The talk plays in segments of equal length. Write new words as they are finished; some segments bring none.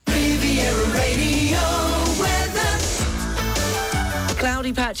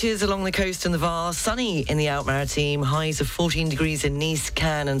Cloudy patches along the coast and the Var, sunny in the Alpes-Maritimes, highs of 14 degrees in Nice,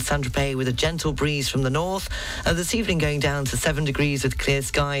 Cannes and Saint-Tropez with a gentle breeze from the north. This evening going down to 7 degrees with clear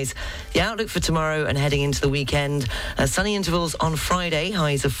skies. The outlook for tomorrow and heading into the weekend, sunny intervals on Friday,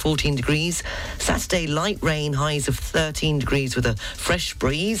 highs of 14 degrees. Saturday, light rain, highs of 13 degrees with a fresh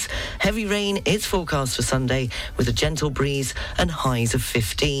breeze. Heavy rain is forecast for Sunday with a gentle breeze and highs of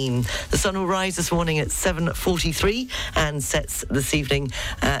 15. The sun will rise this morning at 7:43 and sets this evening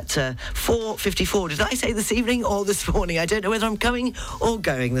at 4:54. Did I say this evening or this morning? I don't know whether I'm coming or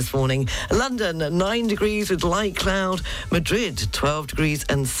going this morning. London, 9 degrees with light cloud. Madrid, 12 degrees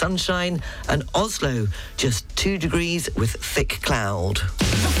and sunshine. And Oslo, just 2 degrees with thick cloud.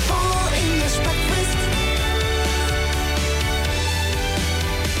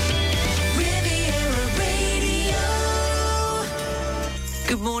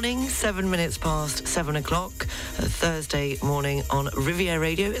 Good morning, 7 minutes past 7 o'clock, Thursday morning on Riviera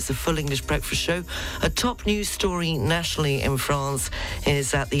Radio. It's a full English breakfast show. A top news story nationally in France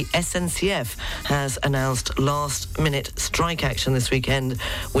is that the SNCF has announced last-minute strike action this weekend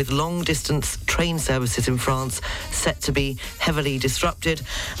with long-distance train services in France set to be heavily disrupted.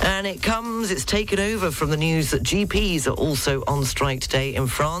 And it's taken over from the news that GPs are also on strike today in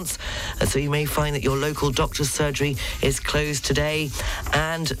France. So you may find that your local doctor's surgery is closed today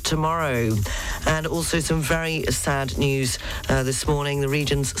and tomorrow. And also some very sad news this morning. The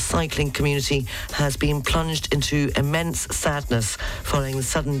region's cycling community has been plunged into immense sadness following the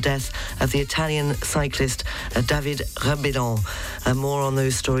sudden death of the Italian cyclist David Rabidon. More on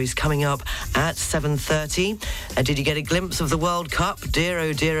those stories coming up at 7:30. Did you get a glimpse of the World Cup? Dear,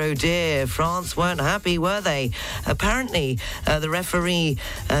 oh dear, oh dear. France weren't happy, were they? Apparently, the referee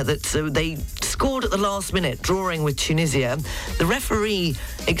they scored at the last minute, drawing with Tunisia. The referee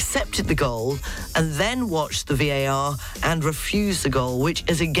accepted the goal and then watched the VAR and refused the goal, which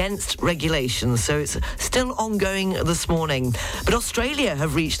is against regulations. So it's still ongoing this morning. But Australia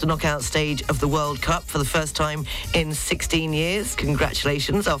have reached the knockout stage of the World Cup for the first time in 16 years.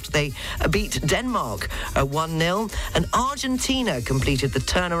 Congratulations, after they beat Denmark 1-0. And Argentina completed the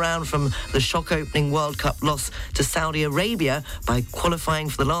turnaround from the shock-opening World Cup loss to Saudi Arabia by qualifying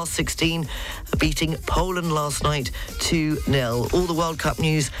for the last 16, beating Poland last night 2-0. All the World Cup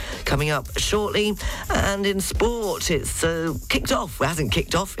news coming up shortly. And in sport, it's kicked off. Well, it hasn't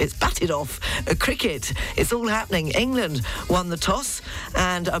kicked off, it's batted off. Cricket, it's all happening. England won the toss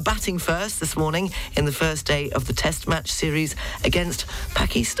and are batting first this morning in the first day of the Test match series against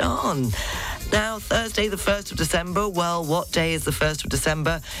Pakistan. Now, Thursday, the 1st of December. Well, what day is the 1st of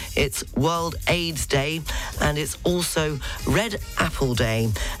December? It's World AIDS Day, and it's also Red Apple Day.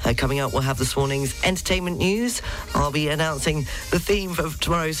 Coming up, we'll have this morning's entertainment news. I'll be announcing the theme for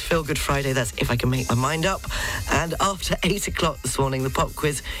tomorrow's Feel Good Friday. That's if I can make my mind up. And after 8 o'clock this morning, the pop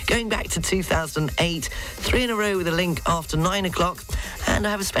quiz going back to 2008. 3 in a row with a link after 9 o'clock. And I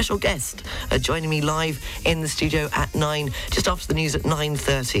have a special guest joining me live in the studio at 9, just after the news at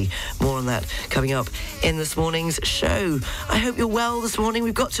 9:30. More on that coming up in this morning's show. I hope you're well this morning.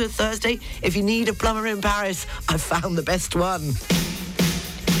 We've got to a Thursday. If you need a plumber in Paris, I've found the best one.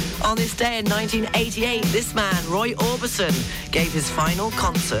 On this day in 1988, this man, Roy Orbison, gave his final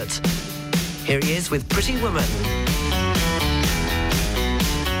concert. Here he is with Pretty Woman.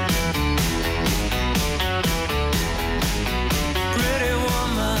 Pretty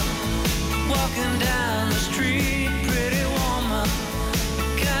woman, walking down the street. Pretty woman,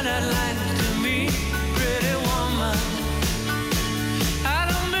 kinda like to me. Pretty woman, I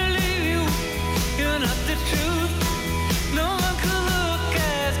don't believe you, you're not the truth. No one could look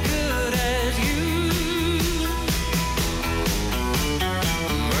as good as you.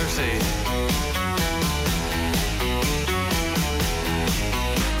 Mercy.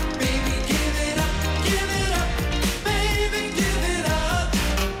 Baby, give it up, baby, give it up.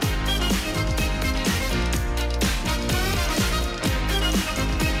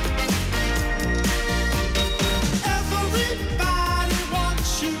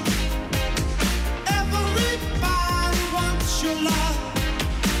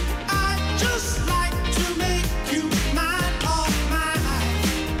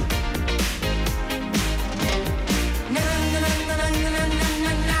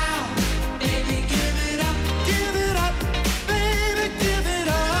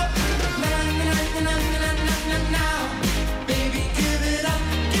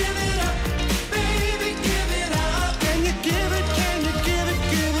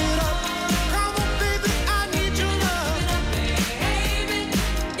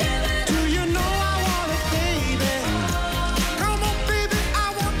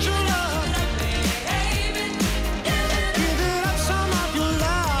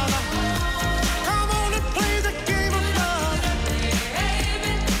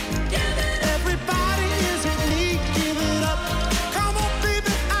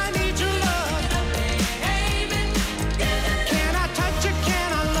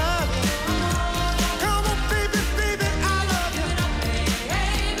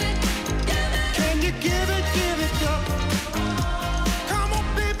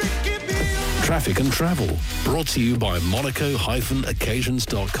 Traffic and travel, brought to you by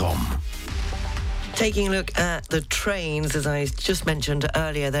Monaco-occasions.com. Taking a look at the trains, as I just mentioned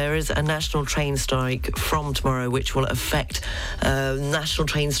earlier, there is a national train strike from tomorrow which will affect national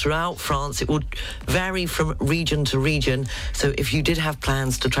trains throughout France. It will vary from region to region. So if you did have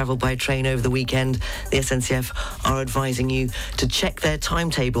plans to travel by train over the weekend, the SNCF are advising you to check their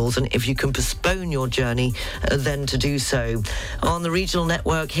timetables, and if you can postpone your journey, then to do so. On the regional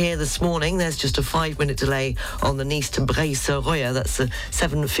network here this morning, there's just a 5-minute delay on the Nice to Breil-sur-Roya. That's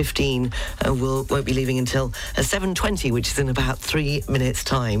 7:15. Won't be leaving until 7:20, which is in about 3 minutes'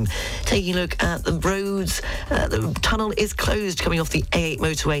 time. Taking a look at the roads, the tunnel is closed coming off the A8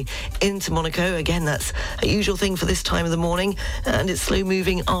 motorway into Monaco. Again, that's a usual thing for this time of the morning, and it's slow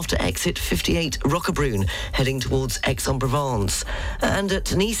moving after exit 58 Roquebrune, heading towards Aix-en-Provence. And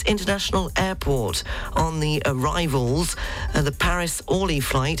at Nice International Airport, on the arrivals, the Paris-Orly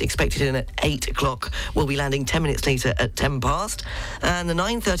flight, expected in at 8 o'clock, will be landing 10 minutes later at 10 past. And the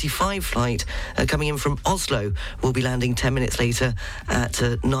 9:35 flight coming in from Oslo will be landing 10 minutes later at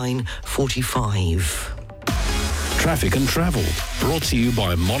 9:45. Traffic and travel, brought to you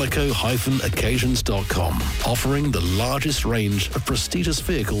by Monaco-occasions.com, offering the largest range of prestigious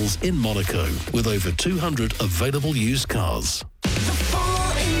vehicles in Monaco, with over 200 available used cars.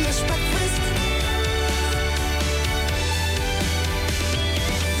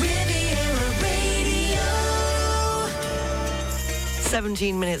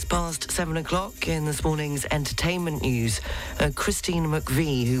 17 minutes past 7 o'clock in this morning's entertainment news. Christine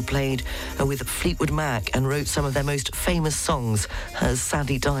McVie, who played with Fleetwood Mac and wrote some of their most famous songs, has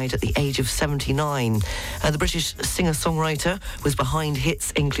sadly died at the age of 79. The British singer-songwriter was behind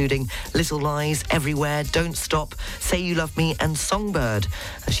hits including Little Lies, Everywhere, Don't Stop, Say You Love Me and Songbird.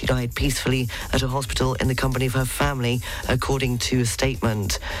 She died peacefully at a hospital in the company of her family, according to a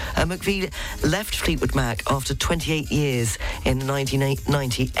statement. McVie left Fleetwood Mac after 28 years in 1998,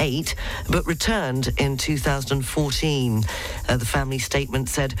 but returned in 2014. The family statement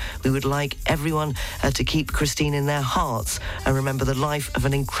said, "We would like everyone to keep Christine in their hearts and remember the life of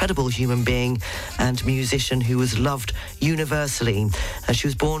an incredible human being and musician who was loved universally." She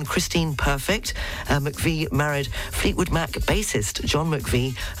was born Christine Perfect. McVie married Fleetwood Mac bassist John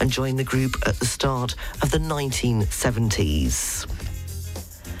McVie and joined the group at the start of the 1970s.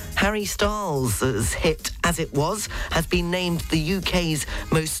 Harry Styles' hit As It Was has been named the UK's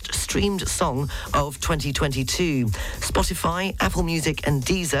most streamed song of 2022. Spotify, Apple Music and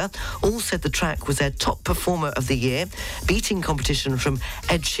Deezer all said the track was their top performer of the year, beating competition from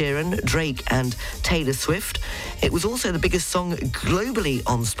Ed Sheeran, Drake and Taylor Swift. It was also the biggest song globally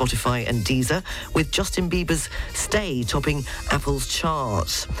on Spotify and Deezer, with Justin Bieber's Stay topping Apple's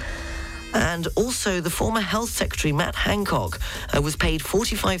chart. And also, the former Health Secretary, Matt Hancock, was paid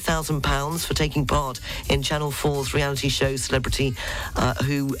 £45,000 for taking part in Channel 4's reality show Celebrity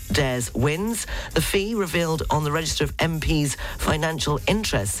Who Dares Wins. The fee, revealed on the Register of MPs' financial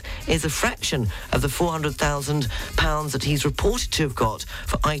interests, is a fraction of the £400,000 that he's reported to have got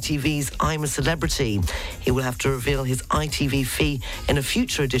for ITV's I'm a Celebrity. He will have to reveal his ITV fee in a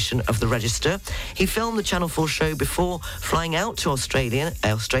future edition of the Register. He filmed the Channel 4 show before flying out to Australia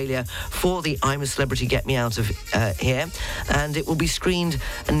for the I'm a Celebrity Get Me Out of Here, and it will be screened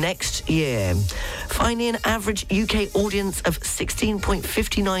next year. Finally, an average UK audience of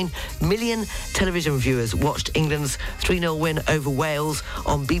 16.59 million television viewers watched England's 3-0 win over Wales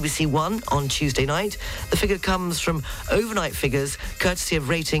on BBC One on Tuesday night. The figure comes from overnight figures, courtesy of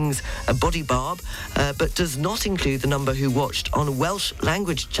ratings Body Barb, but does not include the number who watched on Welsh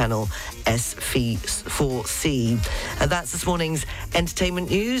language channel SV4C. And that's this morning's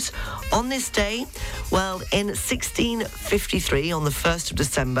entertainment news. On this day, well, in 1653, on the 1st of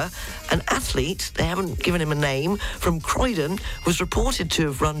December, an athlete, they haven't given him a name, from Croydon was reported to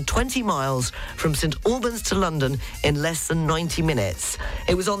have run 20 miles from St Albans to London in less than 90 minutes.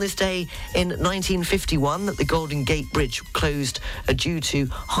 It was on this day in 1951 that the Golden Gate Bridge closed due to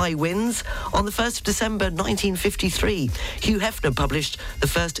high winds. On the 1st of December 1953, Hugh Hefner published the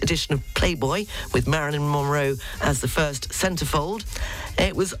first edition of Playboy, with Marilyn Monroe as the first centerfold.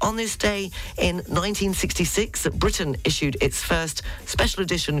 It was on this day in 1966 that Britain issued its first special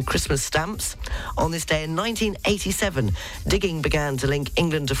edition Christmas stamps. On this day in 1987, digging began to link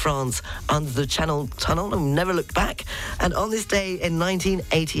England to France under the Channel Tunnel and never looked back. And on this day in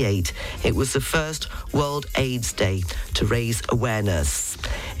 1988, it was the first World AIDS Day to raise awareness.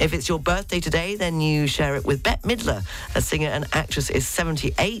 If it's your birthday today, then you share it with Bette Midler. A singer and actress is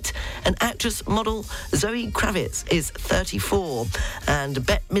 78. An actress model, Zoe Kravitz, is 34. And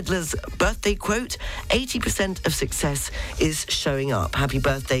Bette Midler's birthday quote, 80% of success is showing up. Happy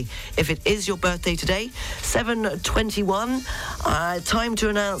birthday if it is your birthday today. 7:21. Time to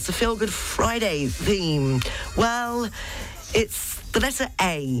announce the Feel Good Friday theme. Well, it's the letter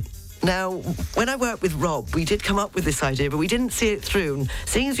A. Now, when I worked with Rob, we did come up with this idea, but we didn't see it through. And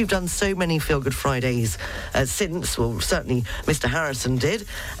seeing as we've done so many Feel Good Fridays since, well, certainly Mr. Harrison did,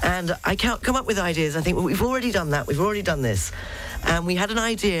 and I can't come up with ideas. I think, well, we've already done that. We've already done this. And we had an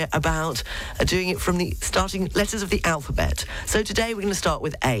idea about doing it from the starting letters of the alphabet. So today we're going to start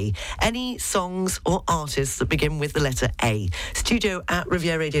with A. Any songs or artists that begin with the letter A.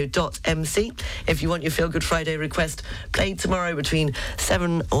 studio@rivieradio.mc. If you want your Feel Good Friday request played tomorrow between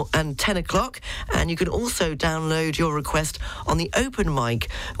 7 and 10 o'clock. And you can also download your request on the open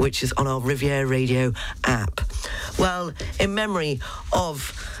mic, which is on our Riviera Radio app. Well, in memory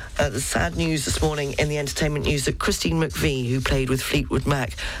of the sad news this morning in the entertainment news that Christine McVie, who played with Fleetwood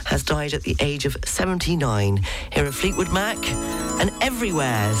Mac, has died at the age of 79. Here are Fleetwood Mac and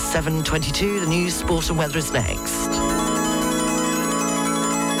Everywhere. 7:22. The news, sport and weather is next.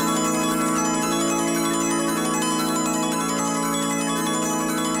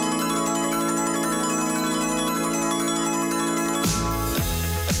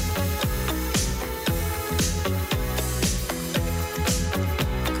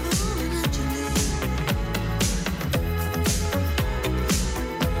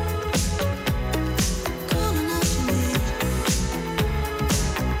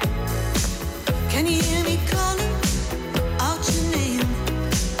 Can you hear me calling?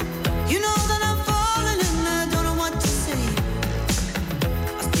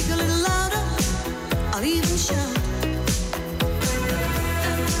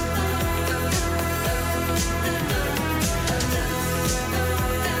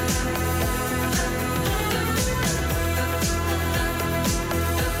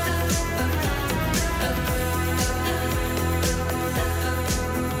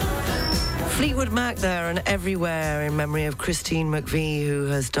 Fleetwood Mac there and Everywhere in memory of Christine McVie, who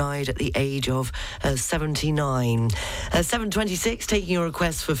has died at the age of 79. 7:26, taking your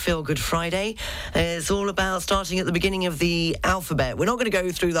request for Feel Good Friday. It's all about starting at the beginning of the alphabet. We're not going to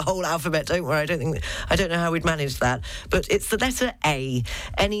go through the whole alphabet, don't worry. I don't know how we'd manage that. But it's the letter A.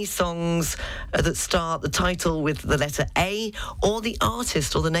 Any songs that start the title with the letter A, or the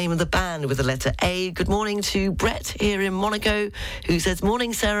artist or the name of the band with the letter A. Good morning to Brett here in Monaco, who says,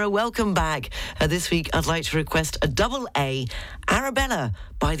 "Morning, Sarah, welcome back. This week I'd like to request a double A, Arabella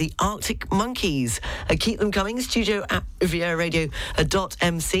by the Arctic Monkeys." Keep them coming,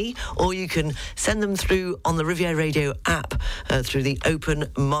 studio@rivieradio.mc, or you can send them through on the Riviera Radio app through the open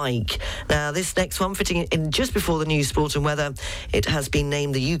mic. Now, this next one, fitting in just before the news, sport and weather, it has been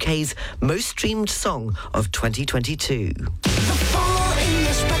named the UK's most streamed song of 2022.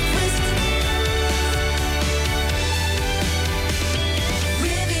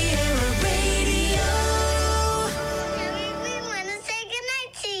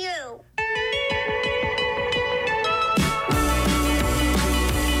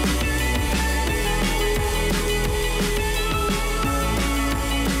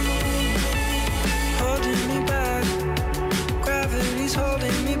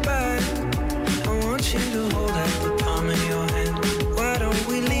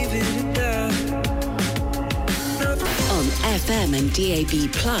 FM and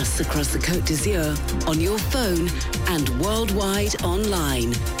DAB Plus across the Côte d'Azur, on your phone and worldwide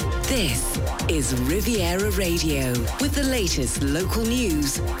online. This is Riviera Radio with the latest local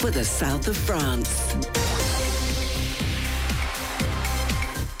news for the south of France.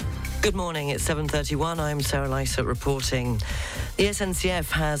 Good morning, it's 7:31. I'm Sarah Lysett reporting. The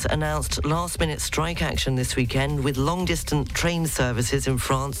SNCF has announced last-minute strike action this weekend, with long-distance train services in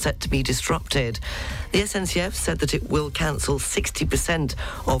France set to be disrupted. The SNCF said that it will cancel 60%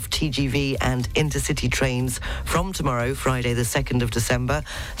 of TGV and intercity trains from tomorrow, Friday the 2nd of December,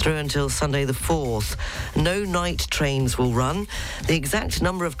 through until Sunday the 4th. No night trains will run. The exact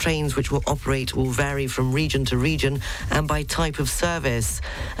number of trains which will operate will vary from region to region and by type of service.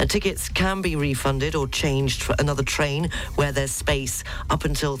 Tickets can be refunded or changed for another train where there's space up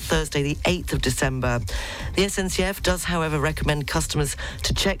until Thursday the 8th of December. The SNCF does, however, recommend customers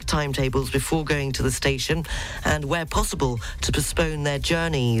to check timetables before going to the station and, where possible, to postpone their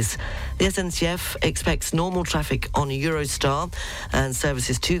journeys. The SNCF expects normal traffic on Eurostar and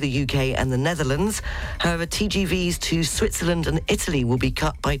services to the UK and the Netherlands. However, TGVs to Switzerland and Italy will be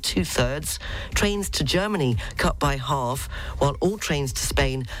cut by 2/3, trains to Germany cut by half, while all trains to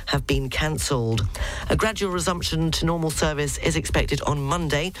Spain have been cancelled. A gradual resumption to normal service is expected on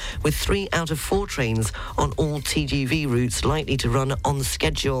Monday, with 3 out of 4 trains on all TGV routes likely to run on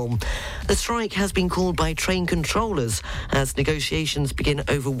schedule. The strike has been called by train controllers as negotiations begin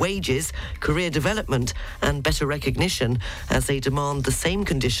over wages, career development and better recognition as they demand the same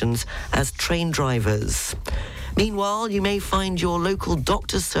conditions as train drivers. Meanwhile, you may find your local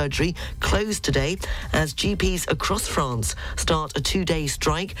doctor's surgery closed today as GPs across France start a 2-day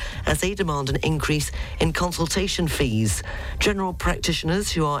strike as they demand an increase in consultation fees. General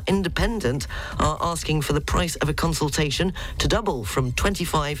practitioners who are independent are asking for the price of a consultation to double from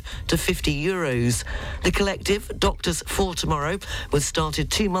 25 to 50 euros. The collective, Doctors for Tomorrow, was started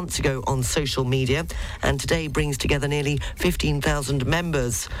 2 months ago on social media and today brings together nearly 15,000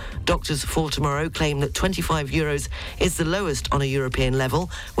 members. Doctors for Tomorrow claim that 25 euros is the lowest on a European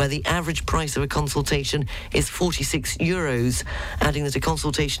level, where the average price of a consultation is 46 euros, adding that a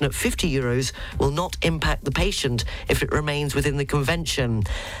consultation at 50 euros will not impact the patient if it remains within the convention.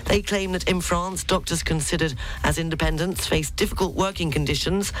 They claim that in France, doctors considered as independents face difficult working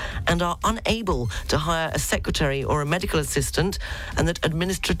conditions and are unable to hire a secretary or a medical assistant, and that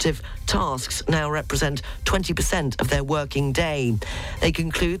administrative tasks now represent 20% of their working day. They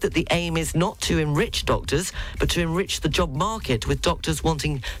conclude that the aim is not to enrich doctors, but to enrich the job market with doctors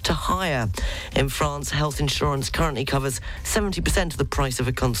wanting to hire. In France, health insurance currently covers 70% of the price of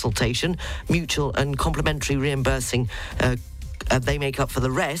a consultation. Mutual and complementary reimbursing they make up for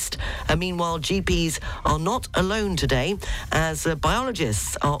the rest. Meanwhile, GPs are not alone today, as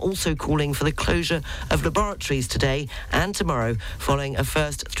biologists are also calling for the closure of laboratories today and tomorrow, following a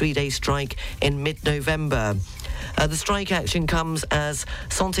first 3-day strike in mid-November. The strike action comes as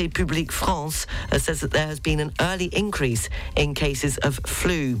Santé Publique France says that there has been an early increase in cases of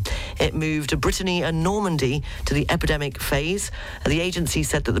flu. It moved Brittany and Normandy to the epidemic phase. The agency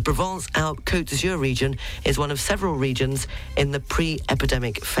said that the Provence-Alpes-Côte d'Azur region is one of several regions in the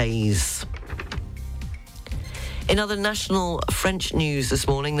pre-epidemic phase. In other national French news this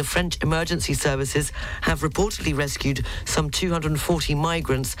morning, the French emergency services have reportedly rescued some 240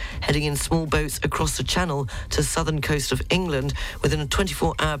 migrants heading in small boats across the Channel to the southern coast of England within a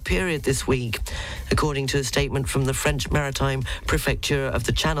 24-hour period this week. According to a statement from the French Maritime Prefecture of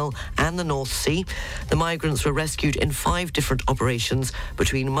the Channel and the North Sea, the migrants were rescued in 5 different operations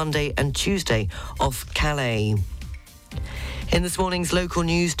between Monday and Tuesday off Calais. In this morning's local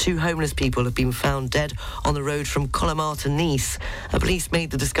news, 2 homeless people have been found dead on the road from Colomar to Nice. Police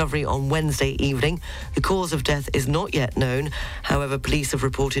made the discovery on Wednesday evening. The cause of death is not yet known. However, police have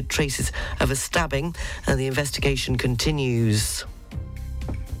reported traces of a stabbing and the investigation continues.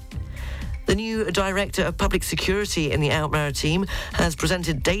 The new Director of Public Security in the Alpes-Maritimes has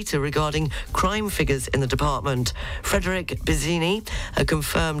presented data regarding crime figures in the department. Frédéric Bizzini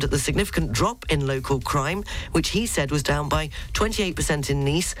confirmed the significant drop in local crime, which he said was down by 28% in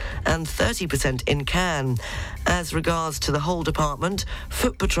Nice and 30% in Cannes. As regards to the whole department,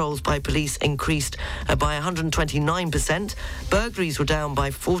 foot patrols by police increased by 129%, burglaries were down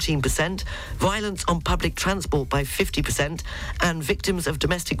by 14%, violence on public transport by 50%, and victims of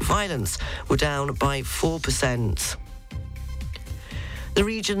domestic violence were down by 4%. The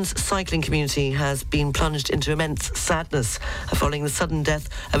region's cycling community has been plunged into immense sadness following the sudden death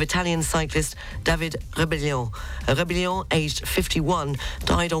of Italian cyclist David Rebellon. Rebellon, aged 51,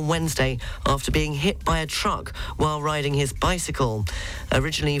 died on Wednesday after being hit by a truck while riding his bicycle.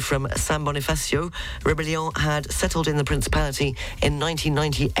 Originally from San Bonifacio, Rebellon had settled in the Principality in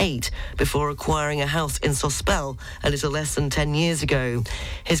 1998 before acquiring a house in Sospel a little less than 10 years ago.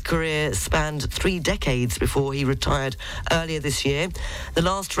 His career spanned 3 decades before he retired earlier this year. The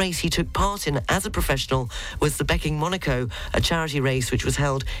last race he took part in as a professional was the Becking Monaco, a charity race which was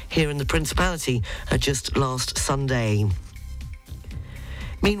held here in the Principality just last Sunday.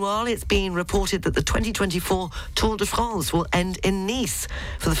 Meanwhile, it's been reported that the 2024 Tour de France will end in Nice.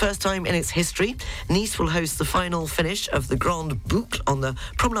 For the first time in its history, Nice will host the final finish of the Grande Boucle on the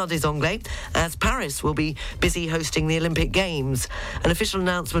Promenade des Anglais, as Paris will be busy hosting the Olympic Games. An official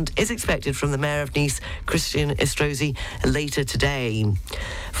announcement is expected from the Mayor of Nice, Christian Estrosi, later today.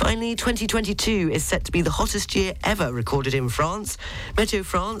 Finally, 2022 is set to be the hottest year ever recorded in France. Météo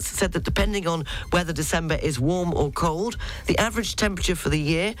France said that depending on whether December is warm or cold, the average temperature for the year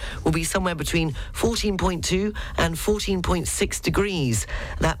year will be somewhere between 14.2 and 14.6 degrees.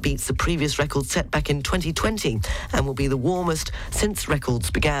 That beats the previous record set back in 2020 and will be the warmest since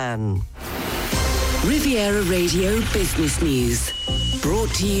records began. Riviera Radio Business News.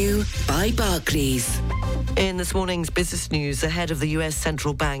 Brought to you by Barclays. In this morning's business news, the head of the US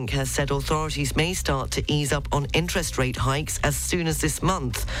Central Bank has said authorities may start to ease up on interest rate hikes as soon as this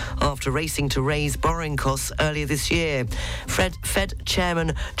month, after racing to raise borrowing costs earlier this year. Fed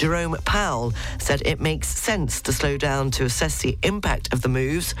Chairman Jerome Powell said it makes sense to slow down to assess the impact of the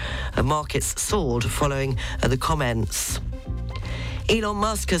moves. Markets soared following the comments. Elon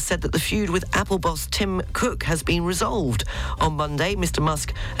Musk has said that the feud with Apple boss Tim Cook has been resolved. On Monday, Mr.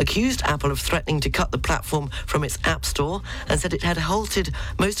 Musk accused Apple of threatening to cut the platform from its App Store and said it had halted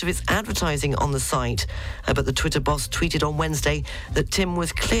most of its advertising on the site. But the Twitter boss tweeted on Wednesday that Tim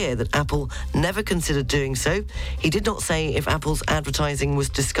was clear that Apple never considered doing so. He did not say if Apple's advertising was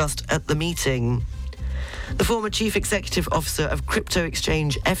discussed at the meeting. The former chief executive officer of crypto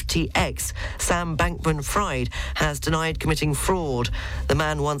exchange FTX, Sam Bankman-Fried, has denied committing fraud. The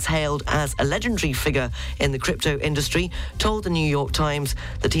man, once hailed as a legendary figure in the crypto industry, told the New York Times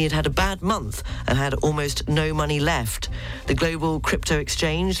that he had had a bad month and had almost no money left. The global crypto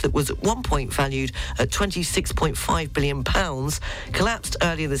exchange, that was at one point valued at £26.5 billion, collapsed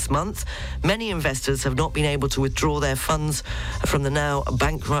earlier this month. Many investors have not been able to withdraw their funds from the now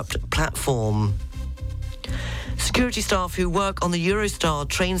bankrupt platform. Security staff who work on the Eurostar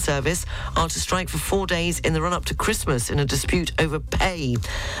train service are to strike for 4 days in the run-up to Christmas in a dispute over pay.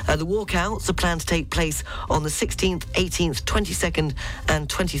 The walkouts are planned to take place on the 16th, 18th, 22nd and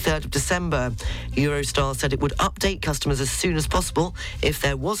 23rd of December. Eurostar said it would update customers as soon as possible if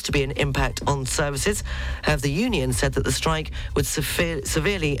there was to be an impact on services. The union said that the strike would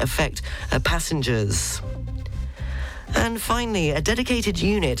severely affect passengers. And finally, a dedicated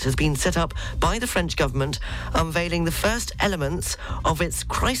unit has been set up by the French government, unveiling the first elements of its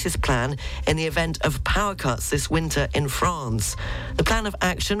crisis plan in the event of power cuts this winter in France. The plan of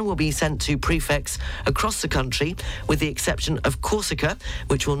action will be sent to prefects across the country, with the exception of Corsica,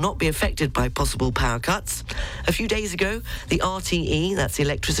 which will not be affected by possible power cuts. A few days ago, the RTE, that's the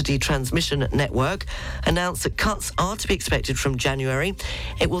Electricity Transmission Network, announced that cuts are to be expected from January.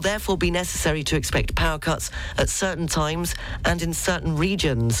 It will therefore be necessary to expect power cuts at certain times and in certain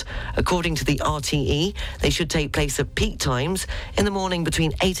regions. According to the RTE, they should take place at peak times in the morning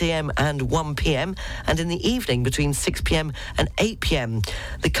between 8 a.m. and 1 p.m. and in the evening between 6 p.m. and 8 p.m.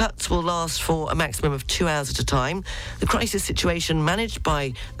 The cuts will last for a maximum of 2 hours at a time. The crisis situation managed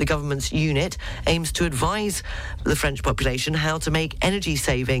by the government's unit aims to advise the French population how to make energy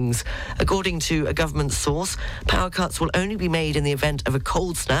savings. According to a government source, power cuts will only be made in the event of a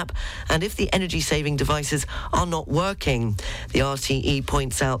cold snap and if the energy-saving devices are not working. The RTE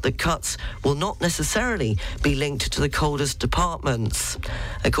points out that cuts will not necessarily be linked to the coldest departments.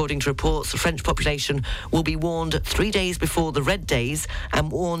 According to reports, the French population will be warned 3 days before the red days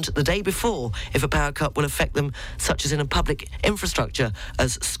and warned the day before if a power cut will affect them, such as in a public infrastructure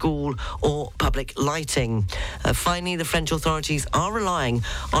as school or public lighting. Finally, the French authorities are relying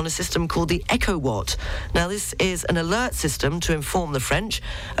on a system called the EcoWatt. Now, this is an alert system to inform the French.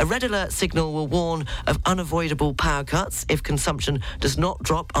 A red alert signal will warn of unavoidable power cuts if consumption does not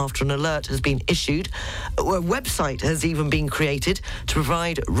drop after an alert has been issued. A website has even been created to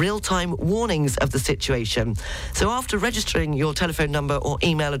provide real-time warnings of the situation. So after registering your telephone number or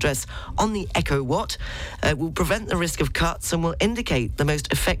email address on the EcoWatt, it will prevent the risk of cuts and will indicate the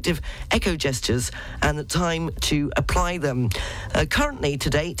most effective eco gestures and the time to apply them. Currently,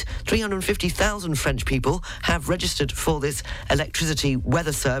 to date, 350,000 French people have registered for this electricity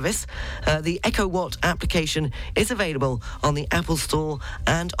weather service. The EcoWatt application is available on the Apple Store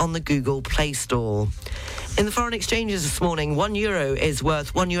and on the Google Play Store. In the foreign exchanges this morning, €1 is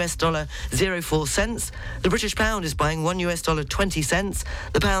worth $1.04. The British pound is buying $1.20.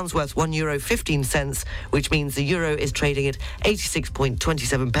 The pound's worth €1.15, which means the euro is trading at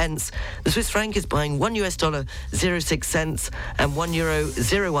 86.27 pence. The Swiss franc is buying $1.06 and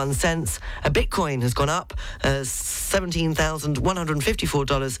 €1.01. A Bitcoin has gone up,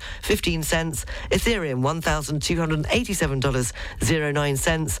 $17,154.15. Ethereum,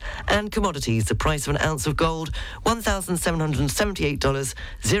 $1,287.09. And commodities, the price of an ounce of gold,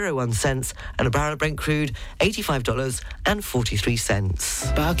 $1,778.01, and a barrel of Brent crude,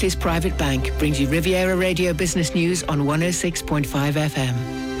 $85.43. Barclays Private Bank brings you Riviera Radio Business News on 106.5 FM.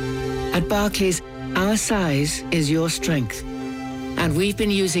 At Barclays, our size is your strength. And we've been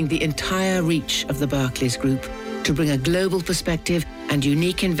using the entire reach of the Barclays Group to bring a global perspective and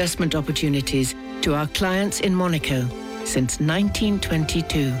unique investment opportunities to our clients in Monaco, since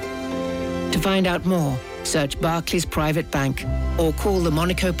 1922. To find out more, search Barclays Private Bank or call the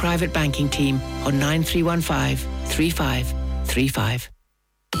Monaco Private Banking Team on 9315 3535.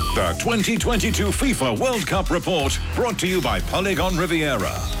 The 2022 FIFA World Cup report brought to you by Polygon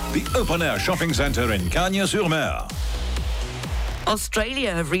Riviera, the open-air shopping centre in Cagnes-sur-Mer.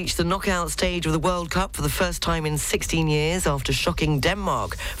 Australia have reached the knockout stage of the World Cup for the first time in 16 years after shocking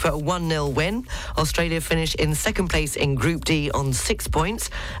Denmark for a 1-0 win. Australia finished in second place in Group D on 6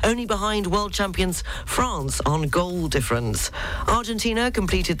 points, only behind world champions France on goal difference. Argentina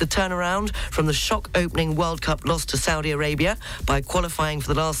completed the turnaround from the shock opening World Cup loss to Saudi Arabia by qualifying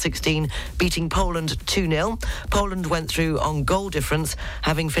for the last 16, beating Poland 2-0. Poland went through on goal difference,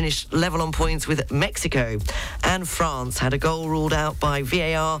 having finished level on points with Mexico. And France had a goal ruled out by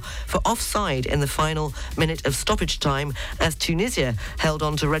VAR for offside in the final minute of stoppage time as Tunisia held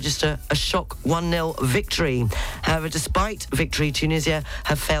on to register a shock 1-0 victory. However, despite victory, Tunisia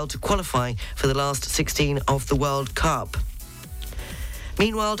have failed to qualify for the last 16 of the World Cup.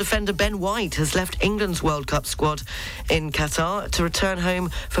 Meanwhile, defender Ben White has left England's World Cup squad in Qatar to return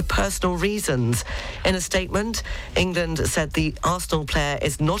home for personal reasons. In a statement, England said the Arsenal player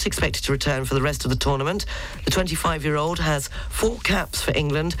is not expected to return for the rest of the tournament. The 25-year-old has 4 caps for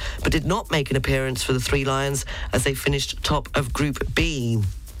England, but did not make an appearance for the Three Lions as they finished top of Group B.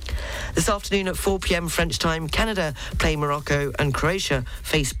 This afternoon at 4 p.m. French time, Canada play Morocco and Croatia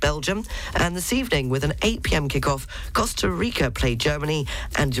face Belgium. And this evening, with an 8 p.m. kickoff, Costa Rica play Germany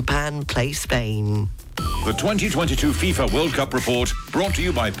and Japan play Spain. The 2022 FIFA World Cup report brought to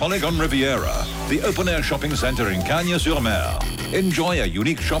you by Polygon Riviera, the open-air shopping centre in Cagnes-sur-Mer. Enjoy a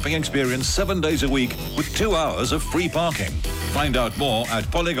unique shopping experience 7 days a week with 2 hours of free parking. Find out more at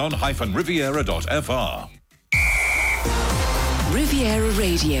polygon-riviera.fr. Riviera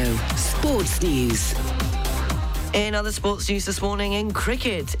Radio, Sports News. In other sports news this morning, in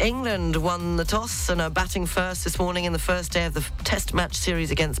cricket, England won the toss and are batting first this morning in the first day of the Test match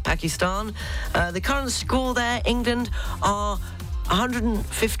series against Pakistan. The current score there, England are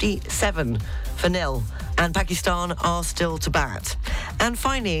 157 for 0, and Pakistan are still to bat. And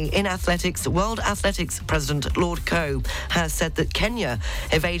finally, in athletics, World Athletics President Lord Coe has said that Kenya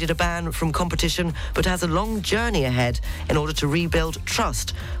evaded a ban from competition but has a long journey ahead in order to rebuild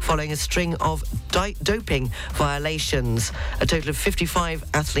trust following a string of doping violations. A total of 55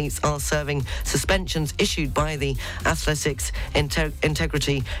 athletes are serving suspensions issued by the Athletics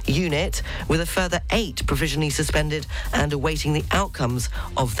Integrity Unit, with a further 8 provisionally suspended and awaiting the outcomes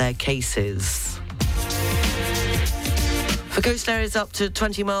of their cases. For coastal areas up to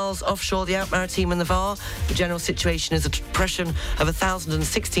 20 miles offshore the Alpes-Maritimes and the Var, the general situation is a depression of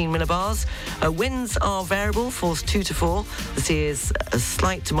 1,016 millibars. Winds are variable, force 2 to 4. The sea is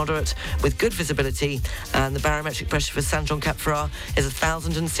slight to moderate with good visibility, and the barometric pressure for Saint-Jean-Cap-Ferrat is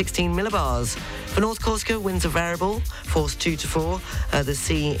 1,016 millibars. For North Corsica, winds are variable, force 2 to 4. The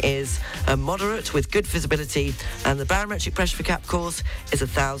sea is moderate with good visibility, and the barometric pressure for Cap Corse is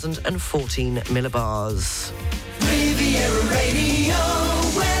 1,014 millibars. Riviera Radio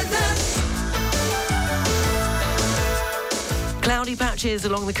weather. Cloudy patches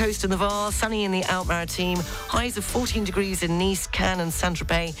along the coast and the Var, sunny in the Alpes-Maritimes, highs of 14 degrees in Nice, Cannes and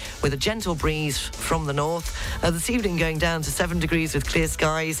Saint-Tropez with a gentle breeze from the north. This evening going down to 7 degrees with clear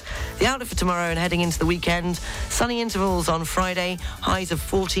skies. The outlook for tomorrow and heading into the weekend, sunny intervals on Friday, highs of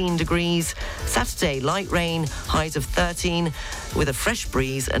 14 degrees. Saturday, light rain, highs of 13 with a fresh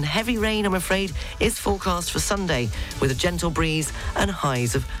breeze, and heavy rain, I'm afraid, is forecast for Sunday with a gentle breeze and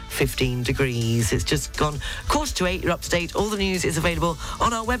highs of 15 degrees. It's just gone 7:45. You're up to date. All the news is available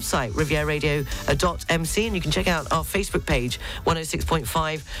on our website, rivieradio.mc, and you can check out our Facebook page,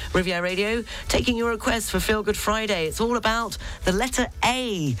 106.5 Riviera Radio, taking your requests for Feel Good Friday. It's all about the letter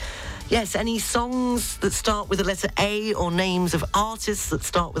A. Yes, any songs that start with the letter A, or names of artists that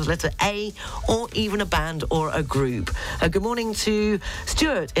start with the letter A, or even a band or a group. Good morning to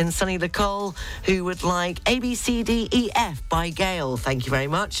Stuart in sunny Lecole, who would like ABCDEF by Gail. Thank you very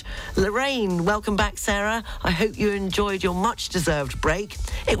much. Lorraine, welcome back, Sarah. I hope you enjoyed your much-deserved break.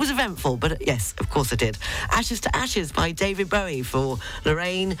 It was eventful, but yes, of course I did. Ashes to Ashes by David Bowie for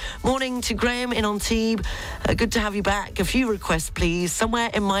Lorraine. Morning to Graham in Antibes. Good to have you back. A few requests, please. Somewhere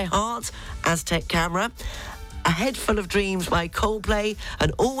in My Heart, Aztec Camera. A Head Full of Dreams by Coldplay,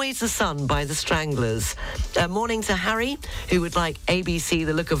 and Always the Sun by the Stranglers. Morning to Harry, who would like ABC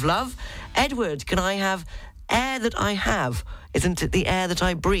The Look of Love. Edward, can I have Air That I Have? Isn't it the air that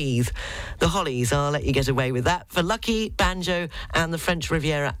I breathe? The Hollies, I'll let you get away with that. For Lucky, Banjo and the French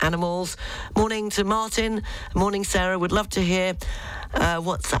Riviera Animals. Morning to Martin. Morning, Sarah. Would love to hear,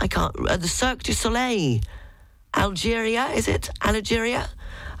 what's that? I can't... the Cirque du Soleil. Algeria, is it? Algeria?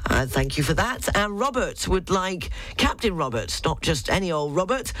 Thank you for that. And Robert would like Captain Robert, not just any old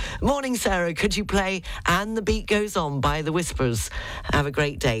Robert. Morning, Sarah. Could you play And the Beat Goes On by The Whispers? Have a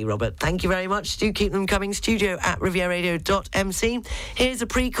great day, Robert. Thank you very much. Do keep them coming. Studio at rivieradio.mc. Here's a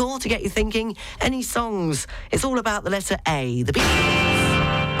pre-call to get you thinking. Any songs? It's all about the letter A. The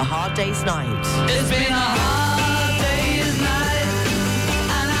Beatles. A Hard Day's Night. It's been a hard day's night,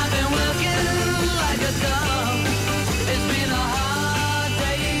 and I've been working like a dog. It's been a hard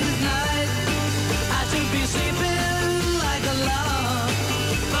day's night. I should be sleeping like a log,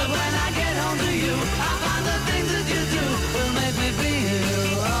 but when I get home to you, I find the things that you do will make me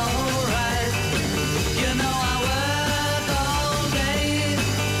feel alright. You know I work all day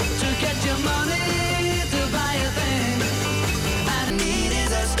to get your money to buy a thing, and I need is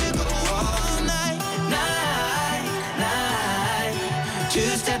a strip all night, night, night.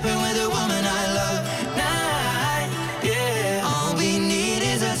 Two-stepping with a woman I love, night, yeah. All we need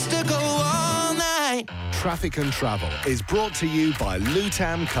is us to go all night. Traffic and Travel is brought to you by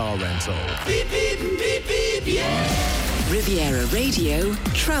Lutam Car Rental. Beep, beep, beep, beep, yeah. Riviera Radio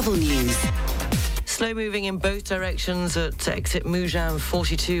Travel News. Slow moving in both directions at exit Mougins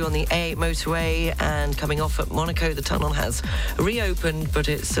 42 on the A8 motorway, and coming off at Monaco, the tunnel has reopened, but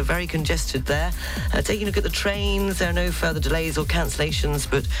it's very congested there. Taking a look at the trains, there are no further delays or cancellations,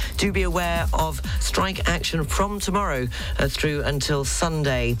 but do be aware of strike action from tomorrow through until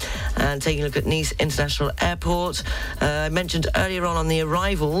Sunday. And taking a look at Nice International Airport, I mentioned earlier on the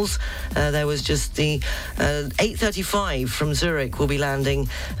arrivals, there was just the 8:35 from Zurich will be landing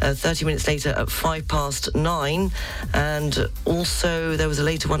 30 minutes later at 9:05, and also there was a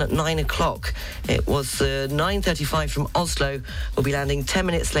later one at 9 o'clock. It was 9:35 from Oslo, will be landing 10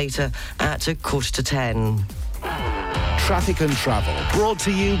 minutes later at 9:45. Traffic and Travel brought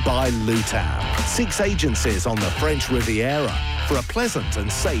to you by Lutam. 6 agencies on the French Riviera for a pleasant and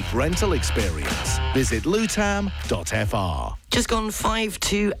safe rental experience. Visit lutam.fr. Just gone 5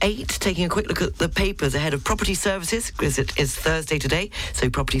 to 8, taking a quick look at the papers ahead of Property Services, because it is Thursday today, so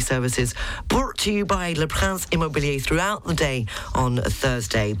Property Services brought to you by Le Prince Immobilier throughout the day on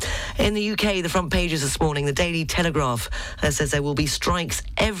Thursday. In the UK, the front pages this morning, the Daily Telegraph says there will be strikes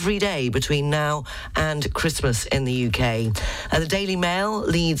every day between now and Christmas in the UK. The Daily Mail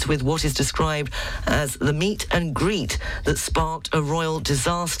leads with what is described as the meet and greet that sparked a royal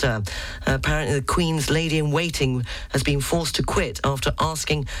disaster. Apparently the Queen's lady-in-waiting has been forced to quit after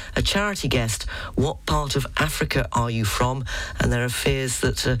asking a charity guest, what part of Africa are you from? And there are fears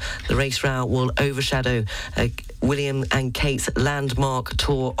that the race row will overshadow William and Kate's landmark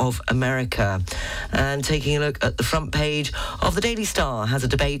tour of America. And taking a look at the front page of the Daily Star has a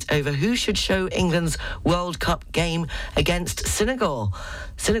debate over who should show England's World Cup game against Senegal.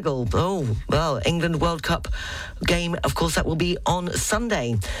 England World Cup game, of course, that will be on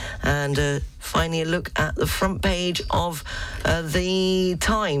Sunday. And finally, a look at the front page of the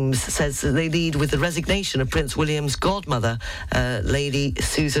Times says that they lead with the resignation of Prince William's godmother, Lady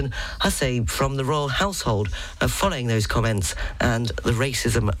Susan Hussey, from the royal household, following those comments and the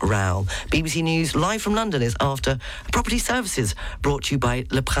racism row. BBC News live from London is after Property Services, brought to you by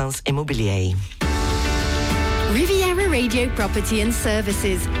Le Prince Immobilier. Riviera Radio Property and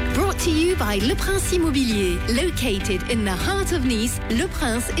Services, brought to you by Le Prince Immobilier. Located in the heart of Nice, Le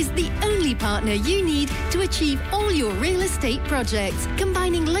Prince is the only partner you need to achieve all your real estate projects,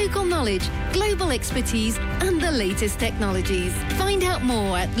 combining local knowledge, global expertise and the latest technologies. Find out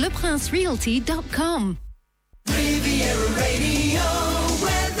more at leprincerealty.com. Riviera Radio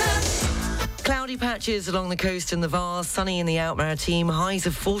weather. Cloudy patches along the coast in the Var, sunny in the Alpes-Maritimes, highs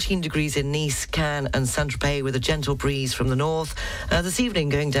of 14 degrees in Nice, Cannes and Saint-Tropez with a gentle breeze from the north. This evening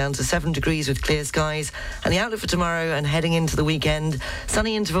going down to 7 degrees with clear skies. And the outlook for tomorrow and heading into the weekend,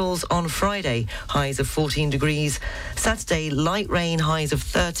 sunny intervals on Friday, highs of 14 degrees. Saturday, light rain, highs of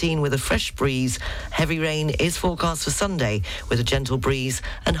 13 with a fresh breeze. Heavy rain is forecast for Sunday with a gentle breeze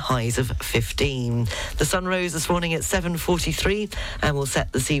and highs of 15. The sun rose this morning at 7:43 and will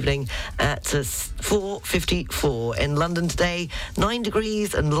set this evening at 4:54. In London today, 9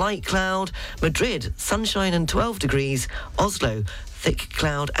 degrees and light cloud. Madrid, sunshine and 12 degrees. Oslo, thick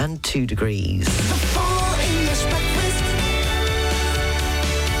cloud and 2 degrees.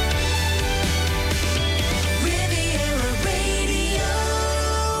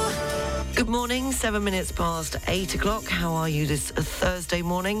 Good morning, 7 minutes past 8 o'clock. How are you this Thursday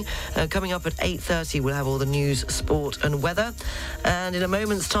morning? Coming up at 8:30, we'll have all the news, sport and weather. And in a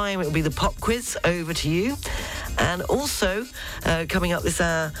moment's time, it will be the pop quiz. Over to you. And also, coming up this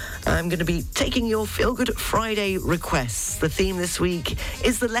hour, I'm going to be taking your Feel Good Friday requests. The theme this week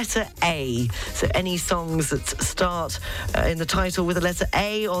is the letter A. So any songs that start in the title with the letter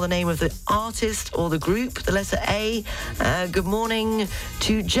A or the name of the artist or the group, the letter A. Good morning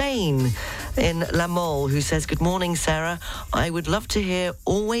to Jane in La Mole, who says, good morning, Sarah. I would love to hear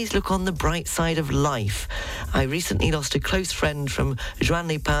Always Look on the Bright Side of Life. I recently lost a close friend from Joan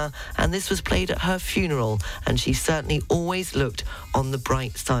Lépin, and this was played at her funeral, and she certainly always looked on the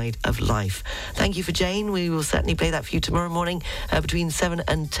bright side of life. Thank you for Jane. We will certainly play that for you tomorrow morning between 7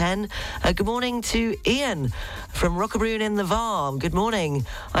 and 10. Good morning to Ian from Rockabroon in the Varm. Good morning.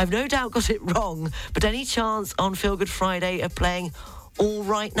 I've no doubt got it wrong, but any chance on Feel Good Friday of playing All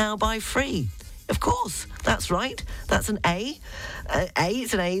Right Now by Free? Of course, that's right. That's an A.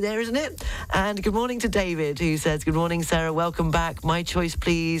 It's an A there, isn't it? And good morning to David, who says, good morning, Sarah. Welcome back. My choice,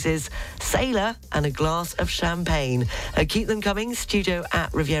 please, is Sailor and a glass of champagne. Keep them coming. Studio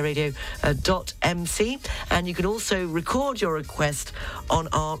at rivieradio.mc. And you can also record your request on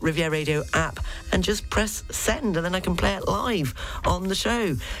our Riviera Radio app and just press send, and then I can play it live on the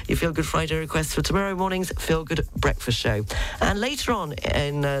show. Your Feel Good Friday request for tomorrow morning's Feel Good Breakfast Show. And later on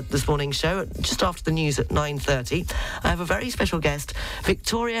in this morning's show, just after the news at 9:30, I have a very special guest.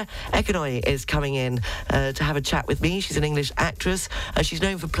 Victoria Econoy is coming in to have a chat with me. She's an English actress. She's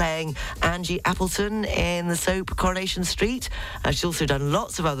known for playing Angie Appleton in the soap Coronation Street. She's also done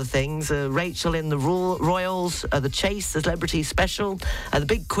lots of other things. Rachel in the Royals, The Chase, the Celebrity Special, The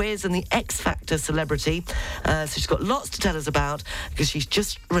Big Quiz, and the X Factor Celebrity. So she's got lots to tell us about because she's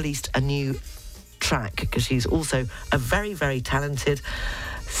just released a new track, because she's also a very, very talented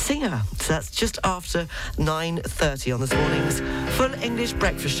singer. So that's just after 9:30 on this morning's Full English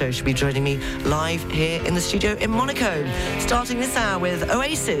Breakfast Show. She'll be joining me live here in the studio in Monaco, starting this hour with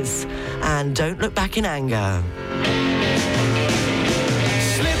Oasis and Don't Look Back in Anger.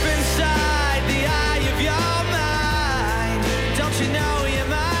 Slip inside the eye of your mind. Don't you know you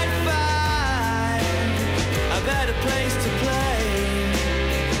might find a better place to play?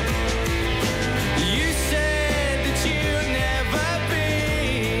 You said that you've never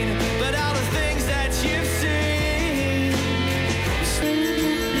been, but all the things that you've seen.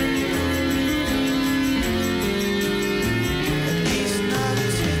 At least not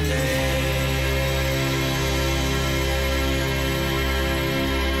today.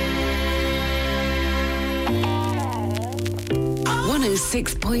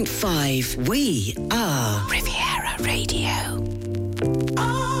 106.5. We are Riviera Radio.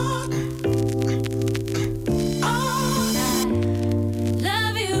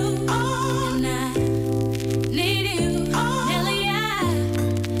 Love you, and I need you. Nelly, I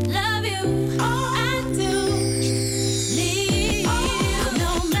love you, I do need you.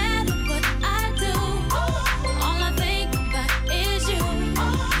 No matter what I do, all I think about is you.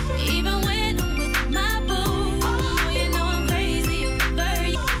 Even when I'm with my boo, you know I'm crazy over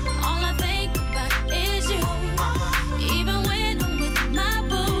you. All I think about is you. Even when I'm with my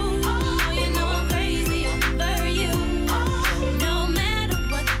boo, you know I'm crazy over you. No matter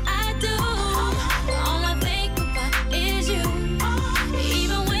what I do, all I think about is you.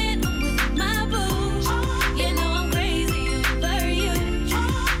 Even when I'm with my boo, you know I'm crazy over you.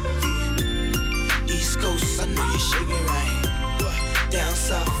 East Coast, I know you're shaking right. Down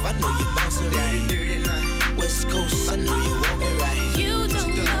south, I know you're bouncing right. West Coast, I know you're walking right. You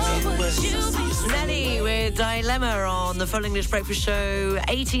don't know what you be. Nelly with Dilemma on the Full English Breakfast Show,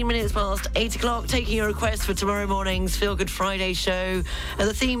 18 minutes past 8 o'clock, taking your request for tomorrow morning's Feel Good Friday show.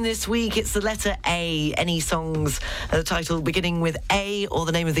 The theme this week, it's the letter A. Any songs, the title beginning with A or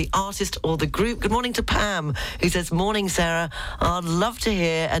the name of the artist or the group. Good morning to Pam, who says, morning, Sarah. I'd love to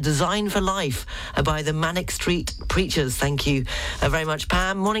hear A Design for Life by the Manic Street Preachers. Thank you very much,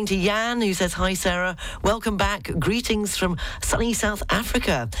 Pam. Morning to Jan, who says, hi, Sarah. Welcome back. Greetings from sunny South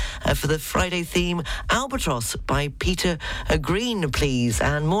Africa. For the Friday theme, Albatross by Peter Green, please.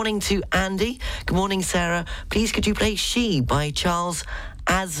 And morning to Andy. Good morning, Sarah. Please could you play She by Charles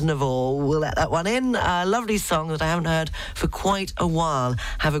Aznavour? We'll let that one in. A lovely song that I haven't heard for quite a while.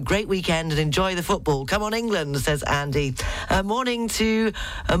 Have a great weekend and enjoy the football. Come on, England, says Andy. Morning to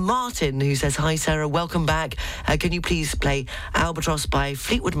Martin, who says, hi, Sarah, welcome back. Can you please play Albatross by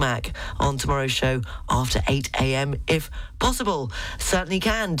Fleetwood Mac on tomorrow's show after 8 a.m. if possible? Certainly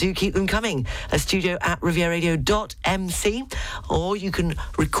can. Do keep them coming. Studio at rivieradio.mc, or you can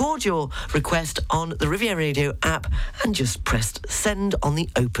record your request on the Riviera Radio app and just press send on the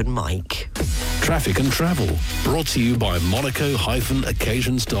open mic. Traffic and travel, brought to you by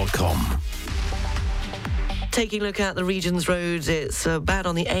Monaco-occasions.com. Taking a look at the region's roads, it's bad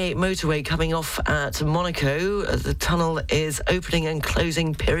on the A8 motorway coming off at Monaco. The tunnel is opening and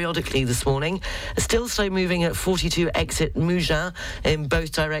closing periodically this morning. Still slow moving at 42 exit Mougins in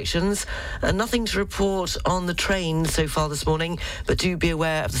both directions. Nothing to report on the train so far this morning, but do be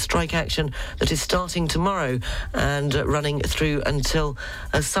aware of the strike action that is starting tomorrow and running through until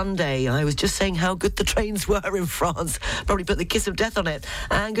Sunday. I was just saying how good the trains were in France. Probably put the kiss of death on it.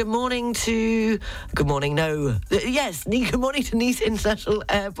 And good morning to Nice International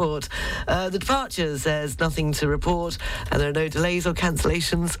Airport. The departures, there's nothing to report, and there are no delays or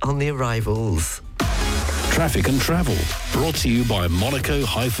cancellations on the arrivals. Traffic and travel, brought to you by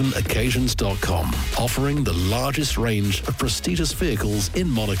Monaco-occasions.com, offering the largest range of prestigious vehicles in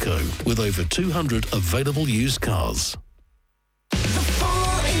Monaco, with over 200 available used cars.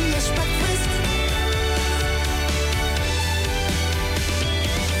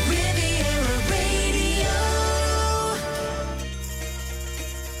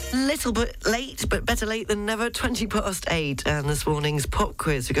 Little bit late, but better late than never. 8:20, and this morning's pop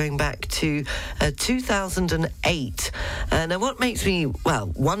quiz. We're going back to 2008. Now, what makes me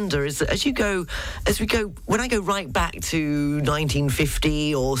wonder is that when I go right back to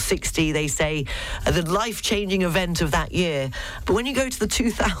 1950 or 60, they say the life-changing event of that year. But when you go to the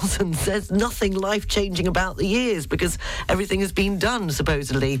 2000s, there's nothing life-changing about the years because everything has been done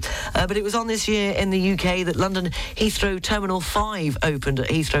supposedly. But it was on this year in the UK that London Heathrow Terminal 5 opened at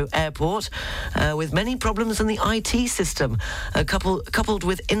Heathrow Airport, with many problems in the IT system, coupled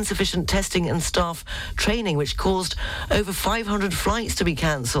with insufficient testing and staff training, which caused over 500 flights to be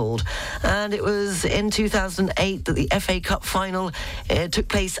cancelled. And it was in 2008 that the FA Cup final took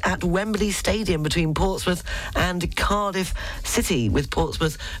place at Wembley Stadium between Portsmouth and Cardiff City, with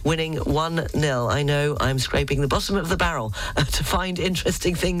Portsmouth winning 1-0. I know I'm scraping the bottom of the barrel to find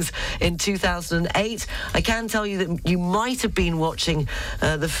interesting things in 2008. I can tell you that you might have been watching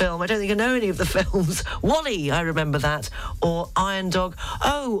the film. I don't think I know any of the films. WALL-E, I remember that. Or Iron Dog.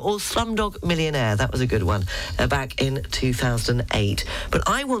 Or Slumdog Millionaire. That was a good one back in 2008. But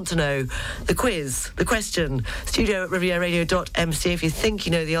I want to know the quiz, the question, studio@rivieradio.mc if you think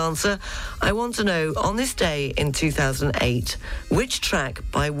you know the answer. I want to know, on this day in 2008, which track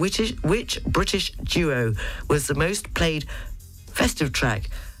by which British duo was the most played festive track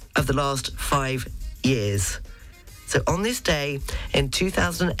of the last 5 years? So on this day in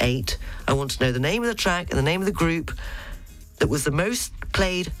 2008, I want to know the name of the track and the name of the group that was the most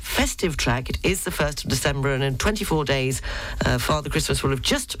played festive track. It is the 1st of December, and in 24 days, Father Christmas will have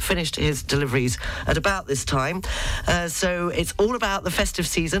just finished his deliveries at about this time. So it's all about the festive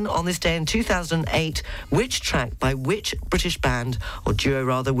season. On this day in 2008, which track by which British band, or duo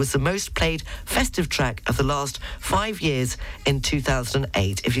rather, was the most played festive track of the last 5 years in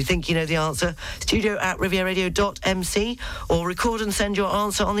 2008? If you think you know the answer, studio@rivieradio.mc, or record and send your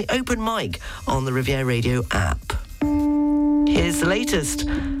answer on the open mic on the Riviera Radio app. Here's the latest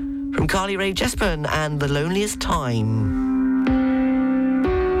from Carly Rae Jepsen and The Loneliest Time.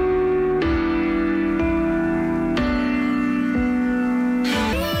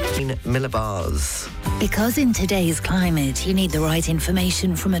 Millibars. Because in today's climate, you need the right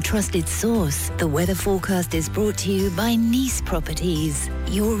information from a trusted source. The weather forecast is brought to you by Nice Properties,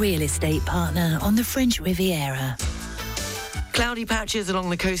 your real estate partner on the French Riviera. Cloudy patches along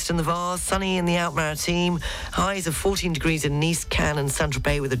the coast and the Var, sunny in the Alpes-Maritimes, highs of 14 degrees in Nice, Cannes and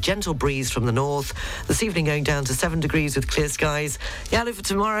Saint-Tropez with a gentle breeze from the north. This evening going down to 7 degrees with clear skies. The outlook for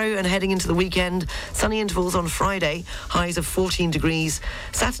tomorrow and heading into the weekend, sunny intervals on Friday, highs of 14 degrees.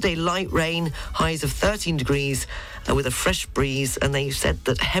 Saturday, light rain, highs of 13 degrees with a fresh breeze. And they said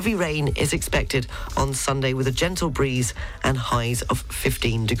that heavy rain is expected on Sunday with a gentle breeze and highs of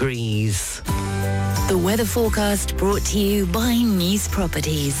 15 degrees. The weather forecast brought to you by Nice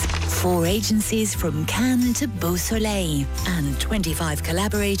Properties. 4 agencies from Cannes to Beausoleil and 25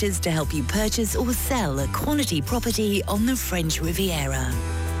 collaborators to help you purchase or sell a quality property on the French Riviera.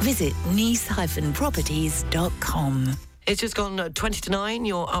 Visit nice-properties.com. It's just gone 8:20.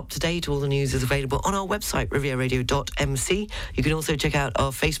 You're up to date. All the news is available on our website, rivieradio.mc. You can also check out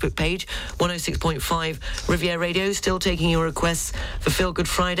our Facebook page, 106.5 Riviera Radio. Still taking your requests for Feel Good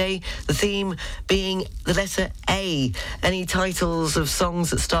Friday. The theme being the letter A. Any titles of songs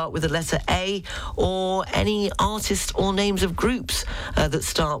that start with the letter A, or any artists or names of groups that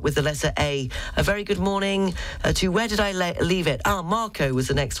start with the letter A. A very good morning to Where Did I Leave It? Marco was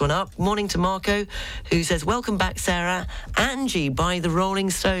the next one up. Morning to Marco, who says, welcome back, Sarah. Angie by the Rolling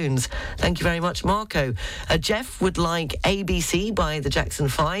Stones. Thank you very much, Marco. Jeff would like ABC by the Jackson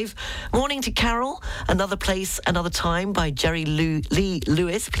 5. Morning to Carol, Another Place, Another Time by Jerry Lee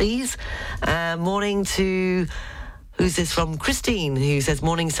Lewis, please. Morning to... Who's this from? Christine, who says,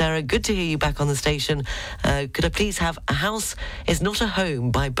 morning, Sarah. Good to hear you back on the station. Could I please have A House Is Not a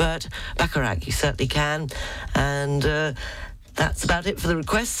Home by Burt Bacharach? You certainly can. And... that's about it for the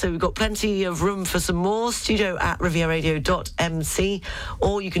requests. So we've got plenty of room for some more. studio@rivieradio.mc,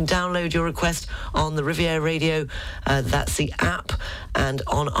 or you can download your request on the Riviera Radio, that's the app, and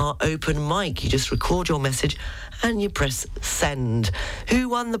on our open mic. You just record your message and you press send. Who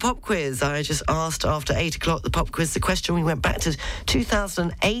won the pop quiz? I just asked after 8 o'clock, the pop quiz. The question, we went back to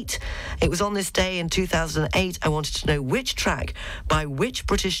 2008. It was on this day in 2008. I wanted to know which track by which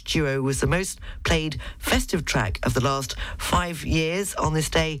British duo was the most played festive track of the last 5 years on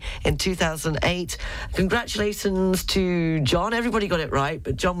this day in 2008. Congratulations to John. Everybody got it right,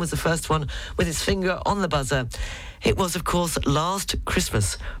 but John was the first one with his finger on the buzzer. It was, of course, Last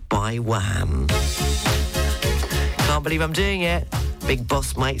Christmas by Wham. Can't believe I'm doing it. Big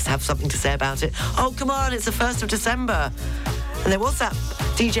Boss might have something to say about it. Oh, come on, it's the 1st of December. And there was that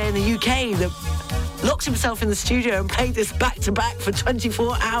DJ in the UK that locked himself in the studio and played this back-to-back for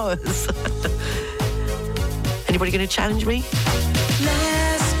 24 hours. Anybody going to challenge me?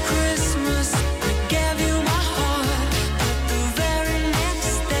 Last Christmas, I gave you my heart, but the very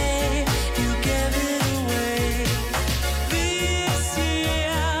next day, you gave it away. This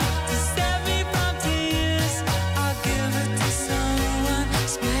year, to save me from tears, I'll give it to someone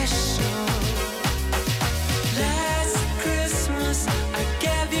special. Last Christmas, I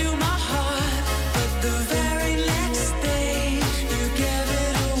gave you my heart, but the very next day, you gave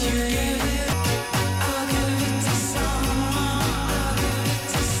it away. I'll give it to someone. I'll give it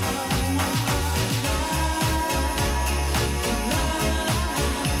to someone.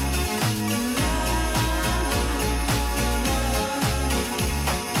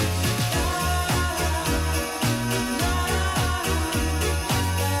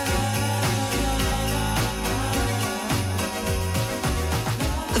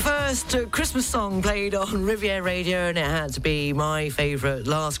 The first Christmas song played on Riviera Radio, and it had to be my favourite,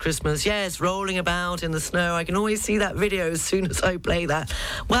 Last Christmas. Yes, rolling about in the snow. I can always see that video as soon as I play that.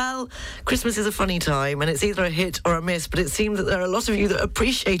 Well, Christmas is a funny time, and it's either a hit or a miss, but it seems that there are a lot of you that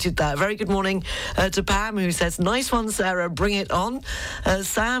appreciated that. Very good morning to Pam, who says, nice one, Sarah, bring it on.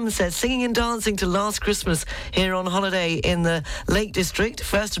 Sam says, singing and dancing to Last Christmas here on holiday in the Lake District.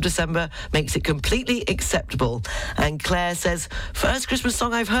 1st of December makes it completely acceptable. And Claire says, first Christmas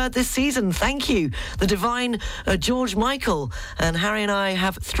song I've heard this season. Thank you. The divine George Michael. And Harry and I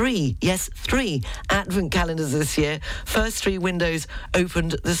have 3 advent calendars this year. First 3 windows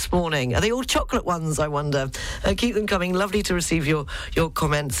opened this morning. Are they all chocolate ones, I wonder? Keep them coming. Lovely to receive your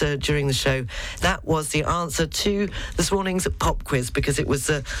comments during the show. That was the answer to this morning's pop quiz, because it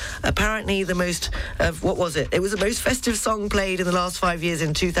was apparently the most, what was it? It was the most festive song played in the last 5 years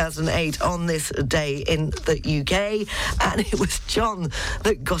in 2008 on this day in the UK, and it was John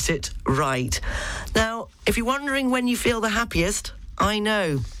that got it right. Now, if you're wondering when you feel the happiest, I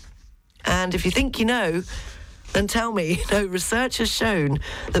know. And if you think you know, then tell me. No, research has shown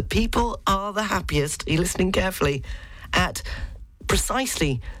that people are the happiest, are you listening carefully, at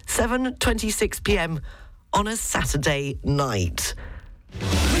precisely 7:26 p.m. on a Saturday night.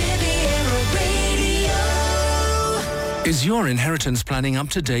 Is your inheritance planning up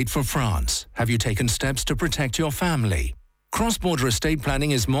to date for France? Have you taken steps to protect your family? Cross-border estate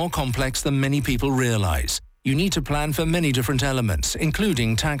planning is more complex than many people realize. You need to plan for many different elements,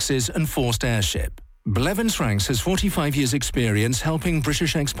 including taxes and forced heirship. Blevins Franks has 45 years' experience helping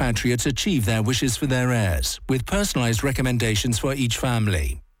British expatriates achieve their wishes for their heirs, with personalised recommendations for each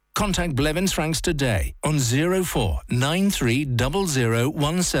family. Contact Blevins Franks today on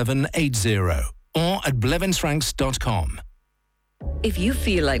 0493001780 or at blevinsfranks.com. If you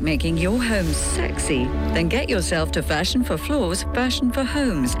feel like making your home sexy, then get yourself to Fashion for Floors, Fashion for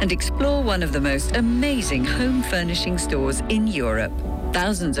Homes and explore one of the most amazing home furnishing stores in Europe.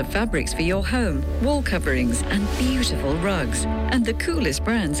 Thousands of fabrics for your home, wall coverings and beautiful rugs. And the coolest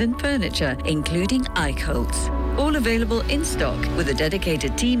brands in furniture, including Eichholz. All available in stock with a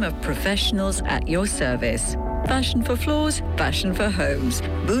dedicated team of professionals at your service. Fashion for Floors, Fashion for Homes.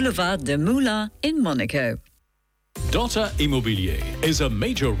 Boulevard de Moulins in Monaco. Dotter Immobilier is a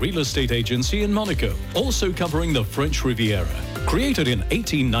major real estate agency in Monaco, also covering the French Riviera. Created in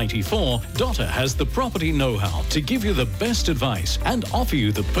 1894, Dotter has the property know-how to give you the best advice and offer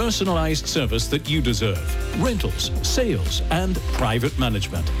you the personalized service that you deserve. Rentals, sales, and private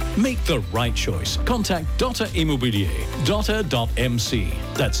management. Make the right choice. Contact Dotter Immobilier. Dotter.mc.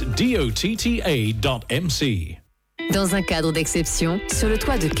 That's DOTTA.mc. Dans un cadre d'exception, sur le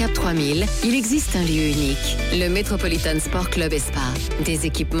toit de Cap 3000, il existe un lieu unique, le Metropolitan Sport Club et Spa. Des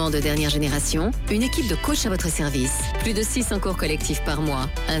équipements de dernière génération, une équipe de coach à votre service, plus de 600 cours collectifs par mois,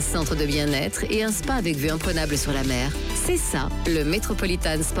 un centre de bien-être et un spa avec vue imprenable sur la mer. C'est ça, le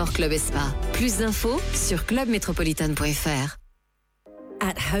Metropolitan Sport Club et Spa. Plus d'infos sur clubmetropolitan.fr.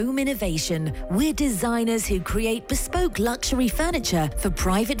 At Home Innovation, we're designers who create bespoke luxury furniture for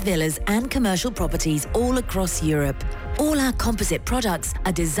private villas and commercial properties all across Europe. All our composite products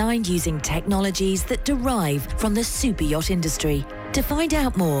are designed using technologies that derive from the super yacht industry. To find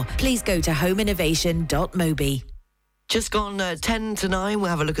out more, please go to homeinnovation.mobi. Just gone 10 to 9. We'll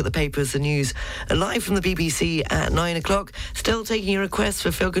have a look at the papers, the news, live from the BBC at 9 o'clock. Still taking your requests for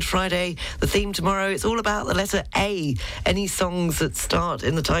Feel Good Friday. The theme tomorrow, it's all about the letter A. Any songs that start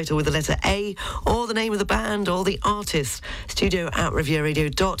in the title with the letter A, or the name of the band, or the artist.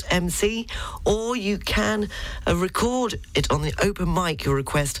 studio@rivieradio.mc. Or you can record it on the open mic, your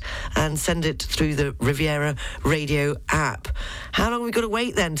request, and send it through the Riviera Radio app. How long have we got to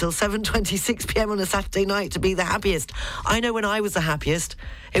wait then, till 7:26 p.m. on a Saturday night to be the happiest? I know when I was the happiest.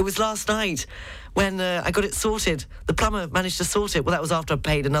 It was last night when I got it sorted. The plumber managed to sort it. Well, that was after I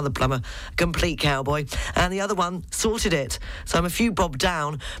paid another plumber, a complete cowboy. And the other one sorted it. So I'm a few bob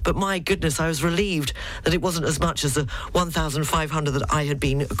down, but my goodness, I was relieved that it wasn't as much as the 1,500 that I had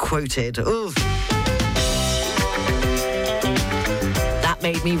been quoted. Oof. That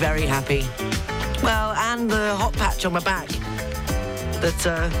made me very happy. Well, and the hot patch on my back. That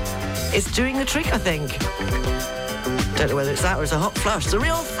is doing the trick, I think. Don't know whether it's that or it's a hot flush. It's a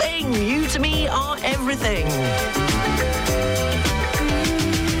real thing. You to me are everything.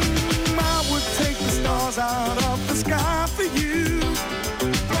 I would take the stars out of the sky for you. You to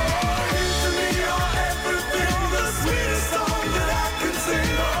me are everything. The sweetest song that I can sing.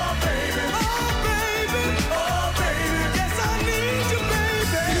 Oh baby, oh baby, oh baby. Yes, I need you,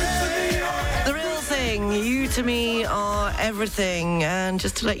 baby. You to me are The real thing. You to me are everything. And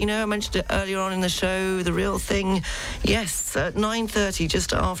just to let you know, I mentioned it earlier on in the show, the real thing. Yes, at 9:30,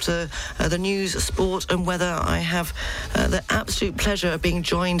 just after the news, sport and weather, I have the absolute pleasure of being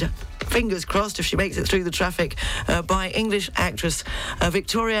joined, fingers crossed if she makes it through the traffic, by English actress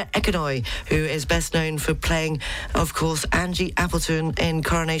Victoria Econoy, who is best known for playing, of course, Angie Appleton in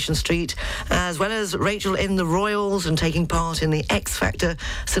Coronation Street, as well as Rachel in The Royals and taking part in the X Factor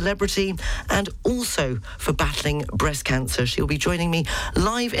Celebrity, and also for battling breast cancer. She'll be joining me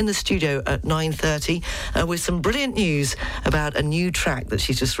live in the studio at 9:30 with some brilliant news about a new track that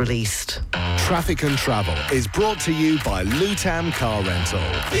she's just released. Traffic and Travel is brought to you by Lutam Car Rental.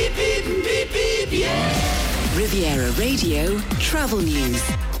 beep, beep, beep, beep, yeah. Riviera Radio Travel News.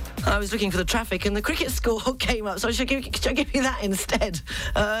 I was looking for the traffic and the cricket score came up, so should I give you that instead?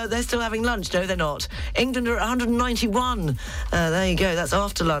 They're still having lunch. No, they're not. England are at 191. There you go. That's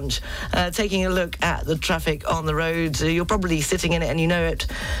after lunch. Taking a look at the traffic on the roads. You're probably sitting in it and you know it.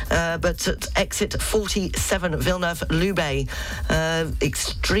 But at exit 47, Villeneuve-Loubet,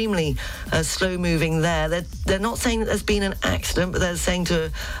 extremely slow moving there. They're not saying that there's been an accident, but they're saying to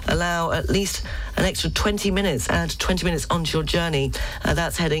allow at least an extra 20 minutes, add 20 minutes onto your journey.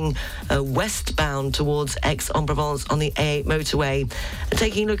 That's heading westbound towards Aix-en-Provence on the A8 motorway.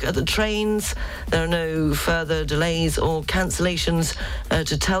 Taking a look at the trains, there are no further delays or cancellations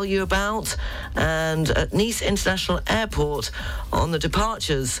to tell you about. And at Nice International Airport, on the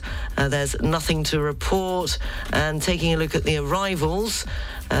departures, there's nothing to report. And taking a look at the arrivals,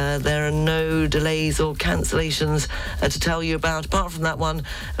 there are no delays or cancellations to tell you about, apart from that one,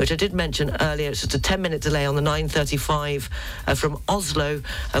 which I did mention earlier. It's just a 10-minute delay on the 9:35 from Oslo.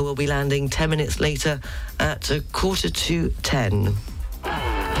 We'll be landing 10 minutes later at 9:45.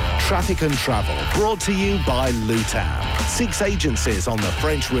 Traffic and Travel brought to you by Lutam. 6 agencies on the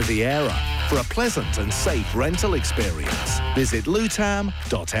French Riviera. For a pleasant and safe rental experience, visit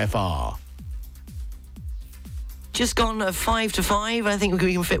lutam.fr. Just gone 5 to 5. I think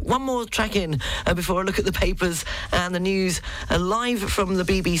we can fit one more track in before I look at the papers and the news live from the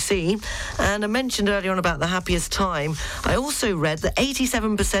BBC. And I mentioned earlier on about the happiest time. I also read that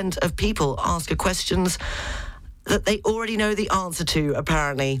 87% of people ask questions that they already know the answer to,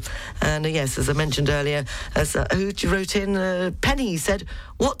 apparently. And yes, as I mentioned earlier, as who wrote in, Penny said,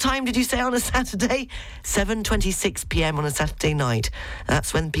 what time did you say on a Saturday? 7:26 p.m. on a Saturday night.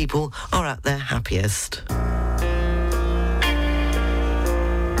 That's when people are at their happiest.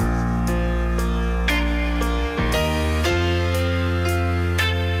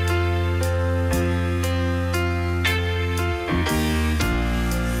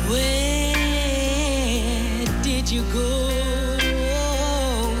 You go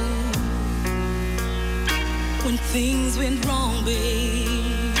when things went wrong,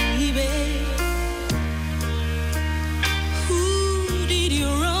 baby. Who did you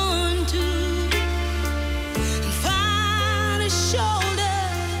run to and find a shoulder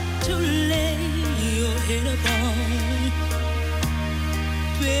to lay your head upon?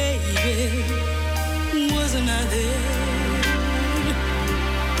 Baby, wasn't I there?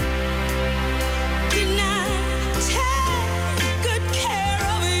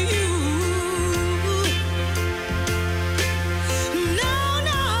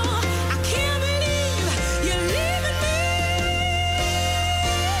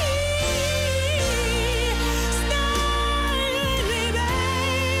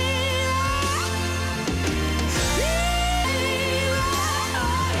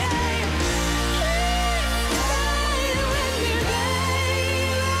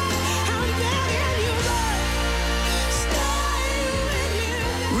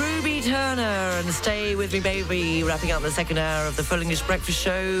 Stay with me, baby. Wrapping up the second hour of the Full English Breakfast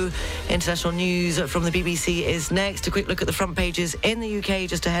Show. International news from the BBC is next. A quick look at the front pages in the UK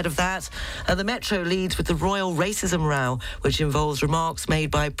just ahead of that. The Metro leads with the royal racism row, which involves remarks made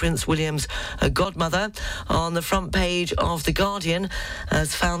by Prince William's godmother. On the front page of The Guardian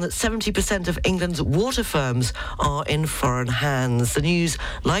has found that 70% of England's water firms are in foreign hands. The news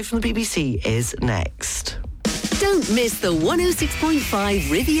live from the BBC is next. Don't miss the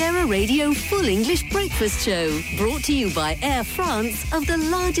 106.5 Riviera Radio Full English Breakfast Show, brought to you by Air France of the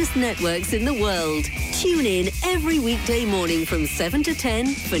largest networks in the world. Tune in every weekday morning from 7 to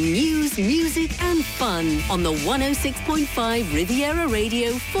 10 for news, music and fun on the 106.5 Riviera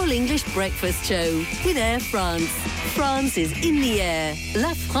Radio Full English Breakfast Show with Air France. France is in the air.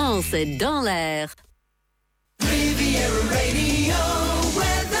 La France est dans l'air. Riviera Radio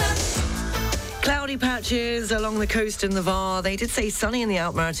weather. Cloudy patches along the coast in the Var. They did say sunny in the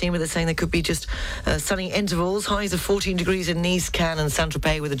Alpes-Maritimes, but they're saying there could be just sunny intervals. Highs of 14 degrees in Nice, Cannes and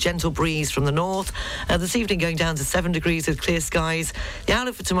Saint-Tropez with a gentle breeze from the north. This evening going down to 7 degrees with clear skies. The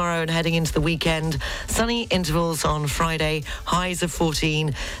outlook for tomorrow and heading into the weekend. Sunny intervals on Friday, highs of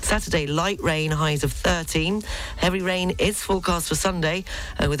 14. Saturday, light rain, highs of 13. Heavy rain is forecast for Sunday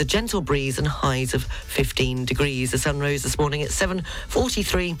with a gentle breeze and highs of 15 degrees. The sun rose this morning at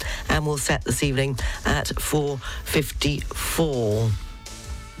 7:43 and will set this evening at 4:54.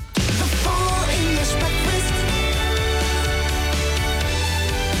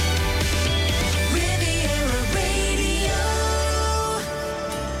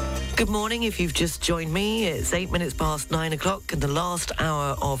 Good morning. If you've just joined me, it's 8 minutes past 9 o'clock and the last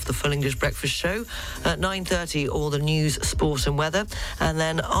hour of the Full English Breakfast Show. At 9:30, all the news, sport and weather. And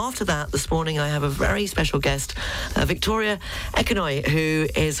then after that, this morning, I have a very special guest, Victoria Econoy, who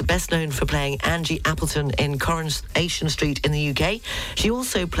is best known for playing Angie Appleton in Coronation Street in the UK. She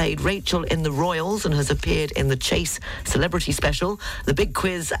also played Rachel in The Royals and has appeared in the Chase Celebrity Special, The Big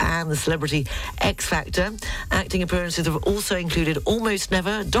Quiz and The Celebrity X Factor. Acting appearances have also included Almost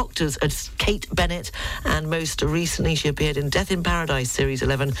Never, Doctors as Kate Bennett, and most recently she appeared in Death in Paradise Series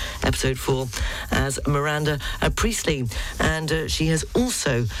 11, Episode 4 as Miranda Priestley. And she has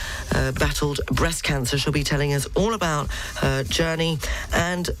also battled breast cancer. She'll be telling us all about her journey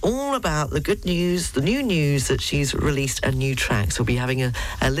and all about the good news, the new news that she's released a new track. So we'll be having a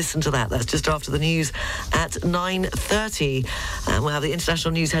listen to that. That's just after the news at 9:30. And we'll have the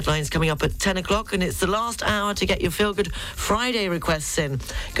international news headlines coming up at 10 o'clock. And it's the last hour to get your Feel Good Friday requests in.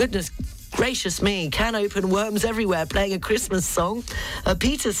 Goodness gracious me, can open worms everywhere playing a Christmas song.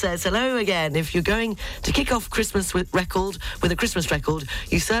 Peter says, hello again. If you're going to kick off Christmas with a Christmas record,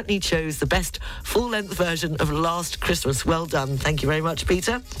 you certainly chose the best full-length version of Last Christmas. Well done. Thank you very much,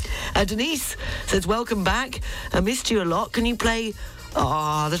 Peter. Denise says, welcome back. I missed you a lot. Can you play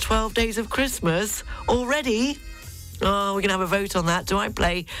the 12 Days of Christmas already? Oh, we're going to have a vote on that. Do I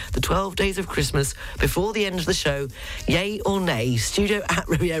play the 12 Days of Christmas before the end of the show? Yay or nay?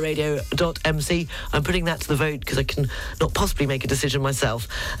 studio@rivieradio.mc. I'm putting that to the vote because I can not possibly make a decision myself.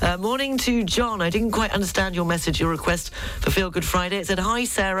 Morning to John. I didn't quite understand your message, your request for Feel Good Friday. It said, hi,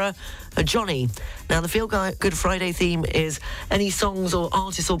 Sarah, Johnny. Now, the Feel Good Friday theme is any songs or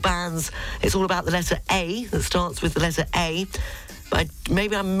artists or bands. It's all about the letter A, that starts with the letter A. But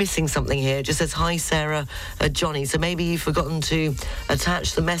maybe I'm missing something here. It just says, hi, Sarah, Johnny. So maybe you've forgotten to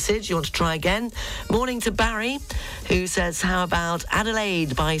attach the message. You want to try again? Morning to Barry, who says, how about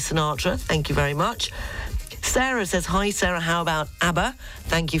Adelaide by Sinatra? Thank you very much. Sarah says, hi, Sarah, how about ABBA?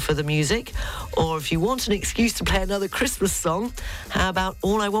 Thank you for the music. Or if you want an excuse to play another Christmas song, how about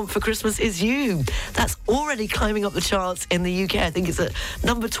All I Want for Christmas Is You? That's already climbing up the charts in the UK. I think it's at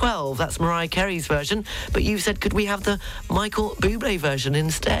number 12. That's Mariah Carey's version. But you said, could we have the Michael Bublé version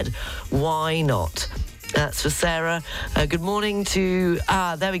instead? Why not? That's for Sarah. Good morning to...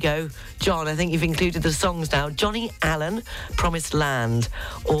 there we go. John, I think you've included the songs now. Johnny Allen, Promised Land.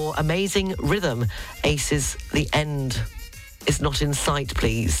 Or Amazing Rhythm, Aces, The End Is Not in Sight,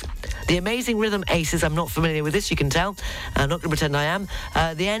 Please. The Amazing Rhythm Aces, I'm not familiar with this, you can tell. I'm not going to pretend I am.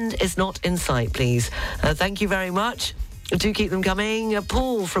 The End Is Not in Sight, Please. Thank you very much. Do keep them coming.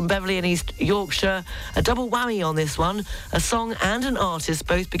 Paul from Beverley in East Yorkshire. A double whammy on this one. A song and an artist,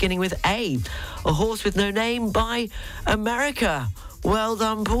 both beginning with A. A Horse with No Name by America. Well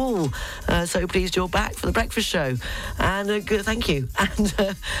done, Paul. So pleased you're back for the breakfast show. And good, thank you. And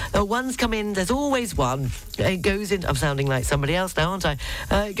one's come in. There's always one. It goes in... I'm sounding like somebody else now, aren't I?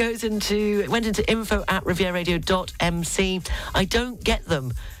 It went into info@rivieradio.mc. I don't get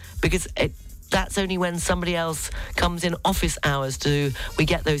them because that's only when somebody else comes in office hours we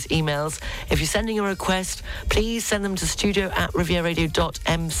get those emails. If you're sending a request, please send them to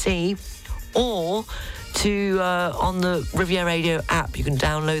studio@rivieradio.mc or to on the Riviera Radio app. You can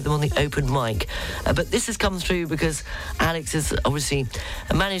download them on the open mic. But this has come through because Alex has obviously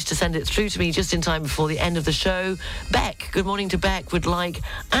managed to send it through to me just in time before the end of the show. Beck, good morning to Beck, would like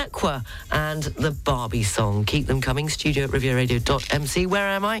Aqua and the Barbie song. Keep them coming. studio@rivieradio.mc. Where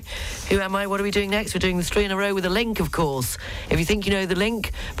am I? Who am I? What are we doing next? We're doing the 3 in a row with a link, of course. If you think you know the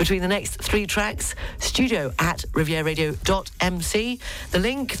link between the next 3 tracks, studio@rivieradio.mc. The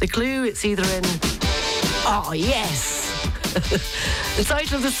link, the clue, it's either in... Oh, yes! The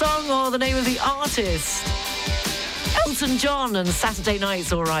title of the song or the name of the artist? Elton John and Saturday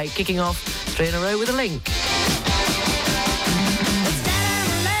Night's all right. Kicking off 3 in a row with a link.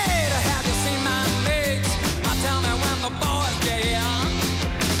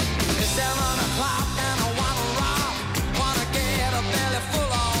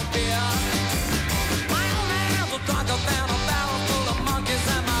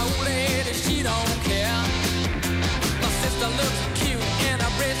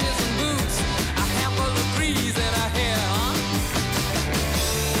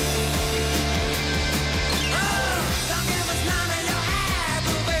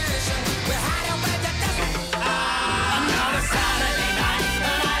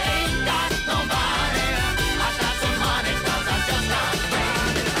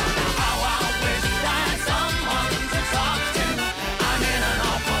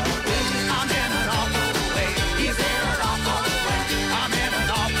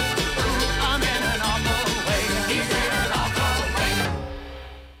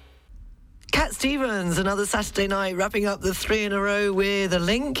 Stevens, another Saturday night, wrapping up the 3 in a row with a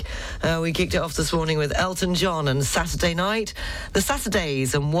link. We kicked it off this morning with Elton John and Saturday Night, The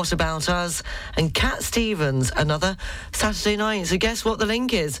Saturdays and What About Us, and Cat Stevens, another Saturday night. So guess what the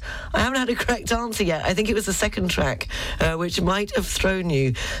link is? I haven't had a correct answer yet. I think it was the second track, which might have thrown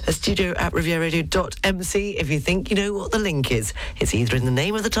you. studio@rivieradio.mc if you think you know what the link is. It's either in the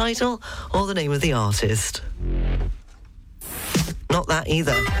name of the title or the name of the artist. Not that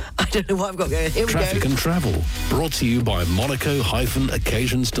either. I don't know what I've got going. Here we go. Traffic and travel, brought to you by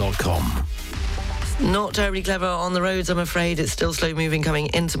Monaco-occasions.com. Not terribly clever on the roads, I'm afraid. It's still slow moving coming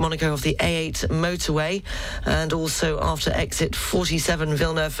into Monaco off the A8 motorway, and also after exit 47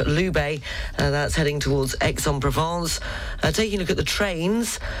 Villeneuve-Loubet. That's heading towards Aix-en-Provence. Taking a look at the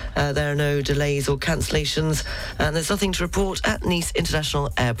trains, there are no delays or cancellations, and there's nothing to report at Nice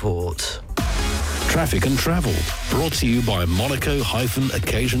International Airport. Traffic and travel, brought to you by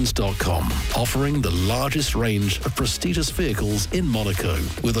Monaco-occasions.com, offering the largest range of prestigious vehicles in Monaco,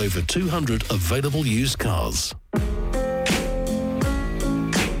 with over 200 available used cars.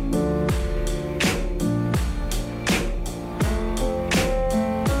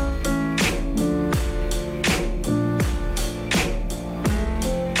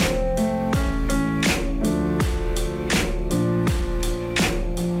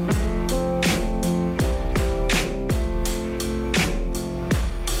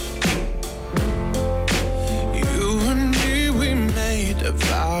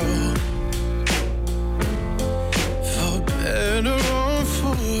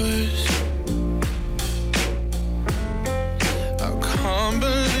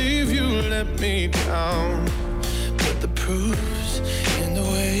 let me down, but the proof's in the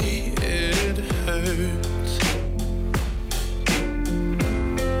way it hurts.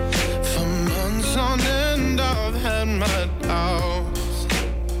 For months on end I've had my doubts,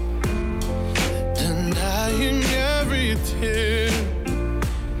 denying every tear.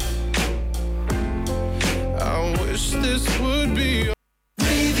 I wish this would be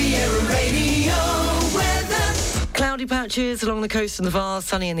Riviera Radio weather. Cloudy patches along the coast and the Var,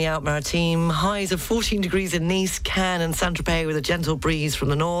 sunny in the Alpes-Maritimes. Highs of 14 degrees in Nice, Cannes and Saint-Tropez with a gentle breeze from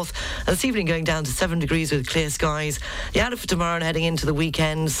the north. And this evening going down to 7 degrees with clear skies. The outlook for tomorrow and heading into the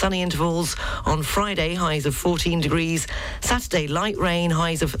weekend, sunny intervals on Friday, highs of 14 degrees. Saturday, light rain,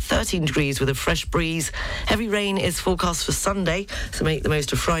 highs of 13 degrees with a fresh breeze. Heavy rain is forecast for Sunday, so make the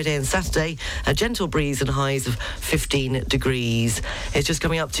most of Friday and Saturday. A gentle breeze and highs of 15 degrees. It's just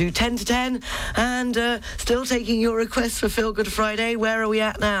coming up to 10 to 10 and still taking your requests for Feel Good Friday. Where are we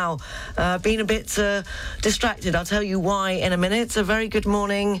at now? Been a bit distracted. I'll tell you why in a minute. A very good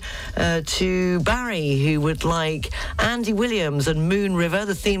morning to Barry, who would like Andy Williams and Moon River.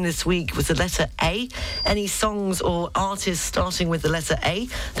 The theme this week was the letter A. Any songs or artists starting with the letter A?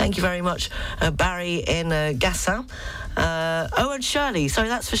 Thank you very much, Barry in Gassin. And Shirley. Sorry,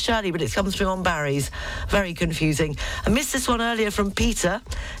 that's for Shirley, but it comes through on Barry's. Very confusing. I missed this one earlier from Peter.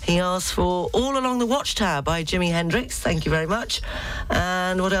 He asked for All Along the Watchtower by Jimi Hendrix. Thank you very much.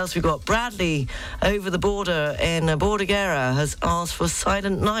 And what else we got? Bradley over the border in Bordighera has asked for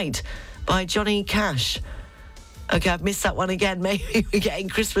Silent Night by Johnny Cash. Okay, I've missed that one again. Maybe we're getting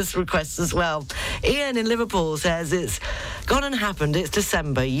Christmas requests as well. Ian in Liverpool says, it's gone and happened. It's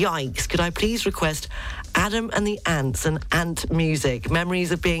December. Yikes. Could I please request Adam and the Ants and Ant music?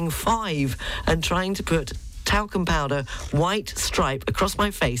 Memories of being 5 and trying to put talcum powder, white stripe across my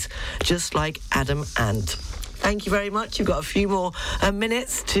face, just like Adam Ant. Thank you very much. You've got a few more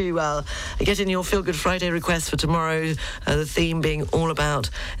minutes to get in your Feel Good Friday requests for tomorrow. The theme being all about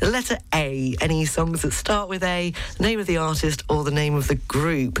the letter A. Any songs that start with A, the name of the artist or the name of the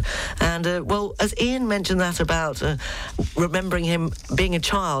group. And, well, as Ian mentioned that about remembering him being a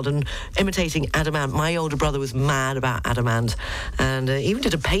child and imitating Adam Ant, my older brother was mad about Adam Ant and even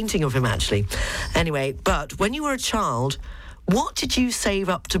did a painting of him, actually. Anyway, but when you were a child, what did you save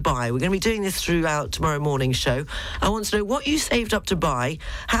up to buy? We're going to be doing this throughout tomorrow morning's show. I want to know what you saved up to buy,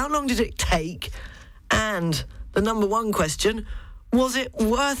 how long did it take, and the number one question, was it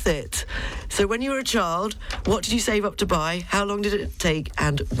worth it? So when you were a child, what did you save up to buy, how long did it take,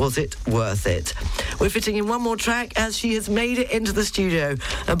 and was it worth it? We're fitting in one more track as she has made it into the studio.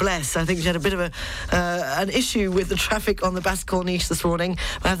 Bless. I think she had a bit of an issue with the traffic on the Basque Corniche this morning.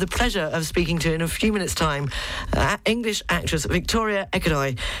 I have the pleasure of speaking to, in a few minutes' time, English actress Victoria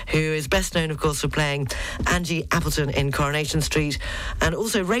Econoy, who is best known, of course, for playing Angie Appleton in Coronation Street, and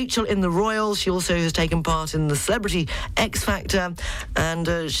also Rachel in The Royals. She also has taken part in the Celebrity X Factor,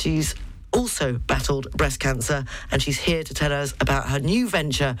 and she's also battled breast cancer, and she's here to tell us about her new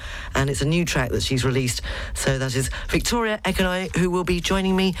venture, and it's a new track that she's released. So that is Victoria Econoy, who will be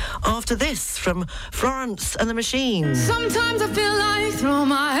joining me after this from Florence and the Machine. Sometimes I feel like throw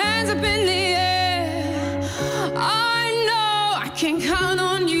my hands up in the air. I know I can count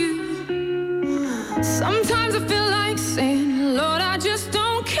on you. Sometimes I feel like saying, Lord, I just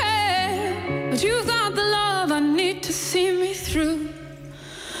don't care. But you've got the love I need to see me through.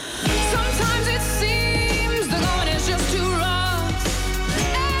 Sometimes it seems the going is just too rough,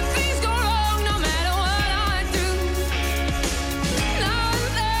 and things go wrong no matter what I do. Now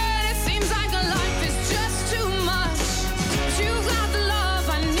and then it seems like life is just too much, but you've got the love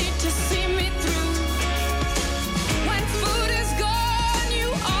I need to see me through. When food is gone, you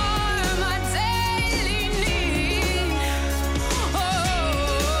are my daily need. Oh,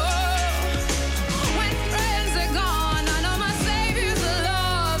 when friends are gone, none of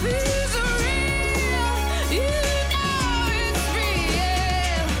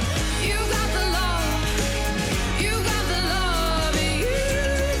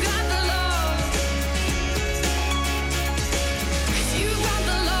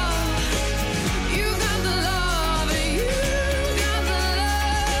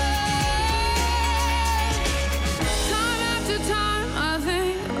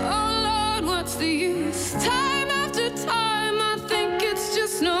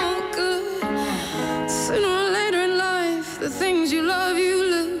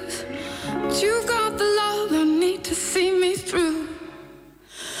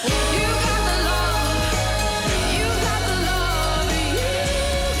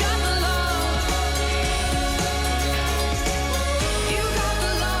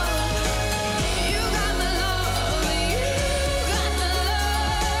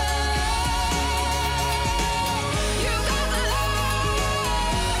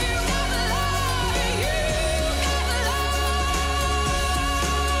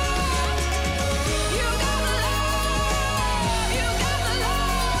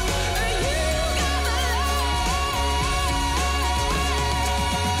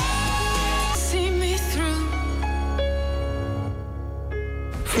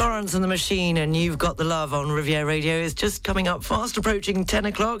Florence and the Machine, and You've Got the Love on Riviera Radio. It's just coming up, fast approaching 10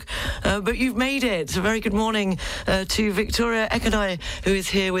 o'clock, but you've made it. A very good morning to Victoria Ekanai, who is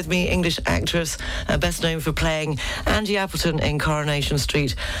here with me, English actress, best known for playing Angie Appleton in Coronation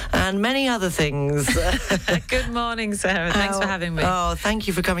Street, and many other things. Good morning, Sarah. Thanks for having me. Oh, thank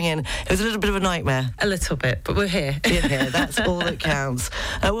you for coming in. It was a little bit of a nightmare. A little bit, but we're here. You're here. That's all that counts.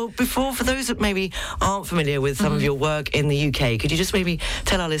 Well, before, for those that maybe aren't familiar with some of your work in the UK, could you just maybe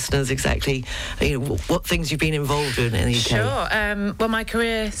tell our listeners exactly what things you've been involved in the UK? Sure. Well, my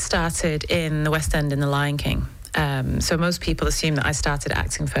career started in the West End in The Lion King. So most people assume that I started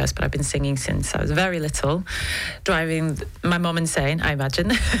acting first, but I've been singing since I was very little, driving my mum insane, I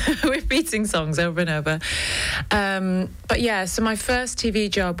imagine, repeating songs over and over. But yeah, so my first TV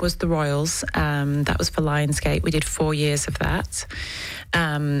job was The Royals. That was for Lionsgate. We did 4 years of that.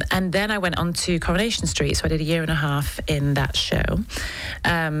 And then I went on to Coronation Street, so I did 1.5 years in that show.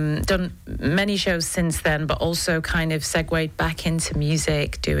 Done many shows since then, but also kind of segued back into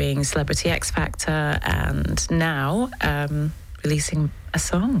music, doing Celebrity X Factor, and now releasing a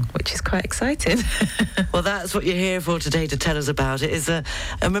song, which is quite exciting. Well, that's what you're here for today, to tell us about it. I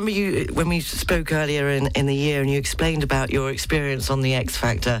remember you when we spoke earlier in the year, and you explained about your experience on the X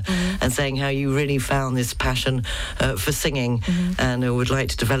Factor, and saying how you really found this passion for singing, and would like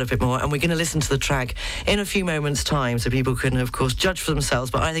to develop it more. And we're going to listen to the track in a few moments' time, so people can, of course, judge for themselves.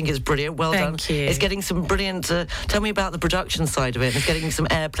 But I think it's brilliant. Well done. Thank you. It's getting some brilliant. Tell me about the production side of it. It's getting some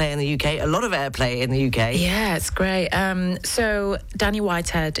airplay in the UK. A lot of airplay in the UK. Yeah, it's great. So Danny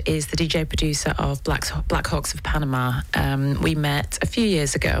Whitehead is the DJ producer of Black Hawks of Panama. We met a few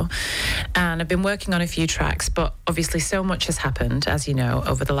years ago, and I've been working on a few tracks, but obviously so much has happened, as you know,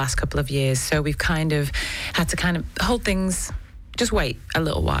 over the last couple of years. So we've kind of had to hold things, just wait a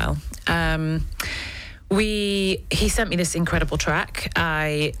little while. He sent me this incredible track.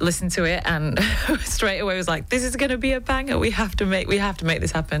 I listened to it and straight away was like, this is going to be a banger. We have to make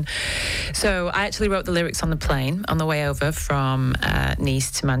this happen. So I actually wrote the lyrics on the plane on the way over from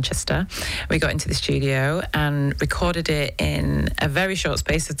Nice to Manchester. We got into the studio and recorded it in a very short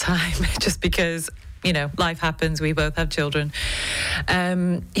space of time, just because, you know, life happens. We both have children.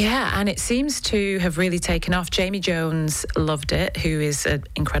 And it seems to have really taken off. Jamie Jones loved it, who is an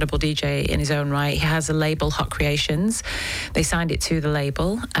incredible DJ in his own right. He has a label, Hot Creations. They signed it to the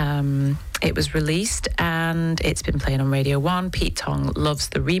label. It was released and it's been playing on Radio 1. Pete Tong loves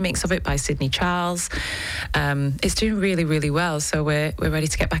the remix of it by Sydney Charles. It's doing really, really well. So we're ready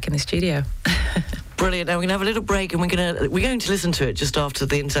to get back in the studio. Brilliant. Now we're going to have a little break, and we're going to listen to it just after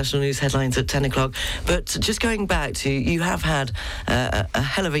the international news headlines at 10 o'clock. But just going back to, you have had a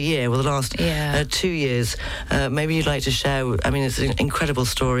hell of a year, well, the last 2 years. Maybe you'd like to share. I mean, it's an incredible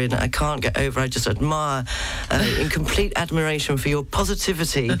story, and I can't get over. I just admire, in complete admiration for your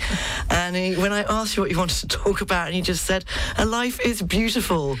positivity. And when I asked you what you wanted to talk about, and you just said, "A life is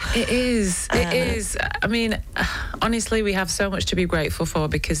beautiful." It is. It is. I mean, honestly, we have so much to be grateful for,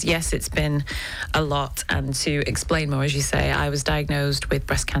 because yes, it's been a lot. And to explain more, as you say, I was diagnosed with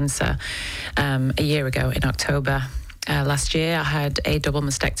breast cancer a year ago in October. Last year I had a double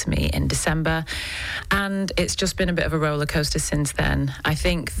mastectomy in December, and it's just been a bit of a roller coaster since then. I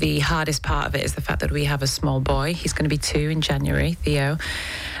think the hardest part of it is the fact that we have a small boy. He's going to be 2 in January, Theo.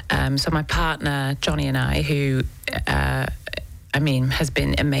 So my partner Johnny and I, who has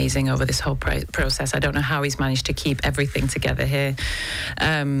been amazing over this whole process. I don't know how he's managed to keep everything together here,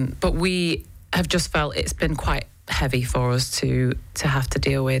 but we have just felt it's been quite heavy for us to have to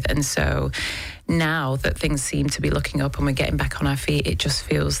deal with. And so now that things seem to be looking up and we're getting back on our feet, it just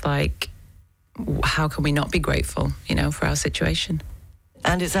feels like, how can we not be grateful, for our situation?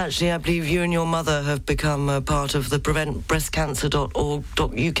 And it's actually, I believe you and your mother have become a part of the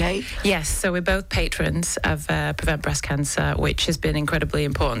preventbreastcancer.org.uk. Yes, so we're both patrons of Prevent Breast Cancer, which has been incredibly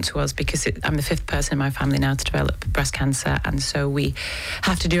important to us, because I'm the 5th person in my family now to develop breast cancer, and so we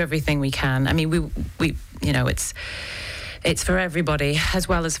have to do everything we can. I mean, we it's for everybody as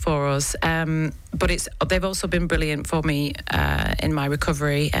well as for us, but they've also been brilliant for me in my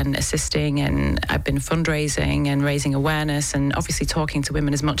recovery and assisting, and I've been fundraising and raising awareness, and obviously talking to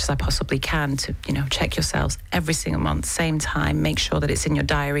women as much as I possibly can to check yourselves every single month, same time, make sure that it's in your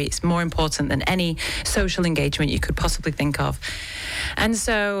diary. It's more important than any social engagement you could possibly think of. And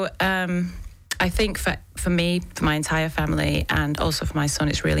so I think for me, for my entire family, and also for my son,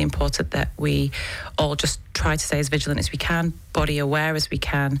 it's really important that we all just try to stay as vigilant as we can, body aware as we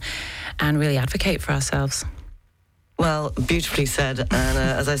can, and really advocate for ourselves. Well, beautifully said. And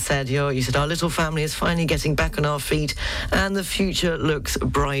as I said, you said our little family is finally getting back on our feet and the future looks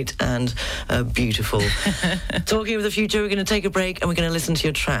bright and beautiful. Talking of the future, we're going to take a break and we're going to listen to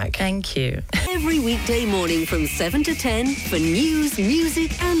your track. Thank you. Every weekday morning from 7 to 10 for news,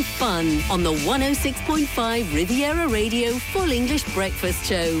 music and fun on the 106.5 Riviera Radio Full English Breakfast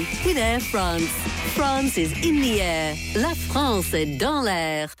Show with Air France. France is in the air. La France est dans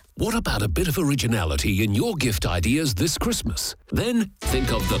l'air. What about a bit of originality in your gift ideas this Christmas? Then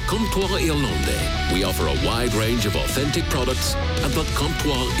think of the Comptoir Irlandais. We offer a wide range of authentic products at the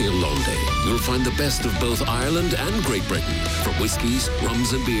Comptoir Irlandais. You'll find the best of both Ireland and Great Britain, from whiskies,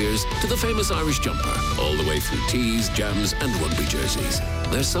 rums and beers to the famous Irish jumper, all the way through teas, jams and rugby jerseys.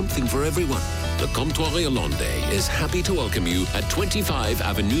 There's something for everyone. The Comptoir Irlandais is happy to welcome you at 25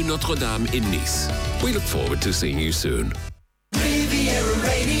 Avenue Notre-Dame in Nice. We look forward to seeing you soon. Riviera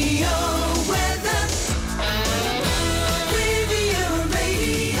Radio weather. Riviera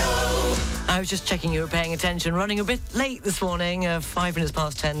Radio. I was just checking you were paying attention. Running a bit late this morning, 5 minutes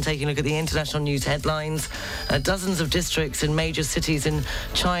past 10, taking a look at the international news headlines. Dozens of districts in major cities in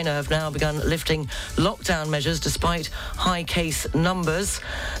China have now begun lifting lockdown measures despite high case numbers.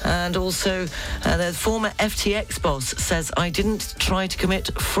 And also, the former FTX boss says, I didn't try to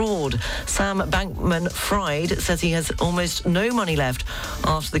commit fraud. Sam Bankman-Fried says he has almost no money left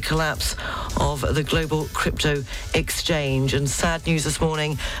after the collapse of the global crypto exchange. And sad news this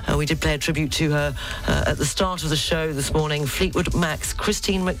morning, we did play a tribute to her at the start of the show this morning. Fleetwood Mac's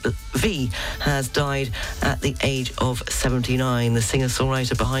Christine McVie has died at the age of 79. The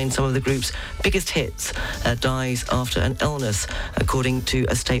singer-songwriter behind some of the group's biggest hits dies after an illness, according to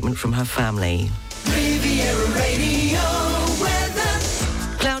a statement from her family. Riviera Radio weather.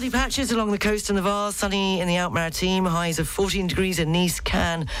 Cloudy patches along the coast and the Var, sunny in the Alpes-Maritimes, highs of 14 degrees in Nice,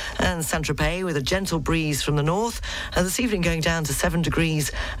 Cannes and Saint-Tropez with a gentle breeze from the north. And this evening going down to 7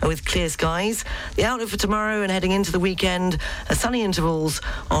 degrees with clear skies. The outlook for tomorrow and heading into the weekend, sunny intervals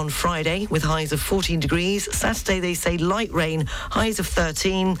on Friday with highs of 14 degrees. Saturday they say light rain, highs of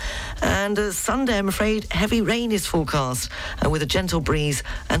 13. And Sunday, I'm afraid, heavy rain is forecast with a gentle breeze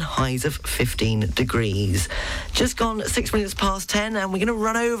and highs of 15 degrees. Just gone 6 minutes past 10 and we're going to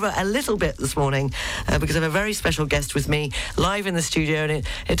run over a little bit this morning because I have a very special guest with me live in the studio, and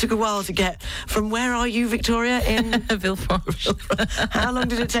it took a while to get from. Where are you, Victoria? In Villefranche. How long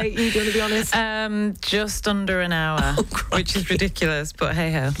did it take you, do you want to be honest? Just under an hour, which is ridiculous, but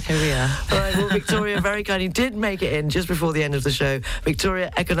hey ho, here we are. All right, well, Victoria very kindly did make it in just before the end of the show.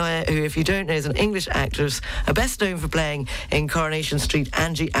 Victoria Econoya, who, if you don't know, is an English actress, best known for playing in Coronation Street.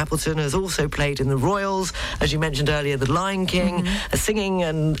 Angie Appleton has also played in The Royals, as you mentioned earlier, The Lion King, singing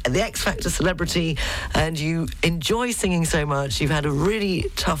and the X Factor celebrity, and you enjoy singing so much. You've had a really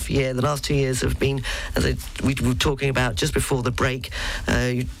tough year. The last 2 years have been, as we were talking about just before the break,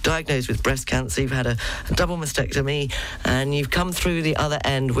 you're diagnosed with breast cancer, you've had a double mastectomy, and you've come through the other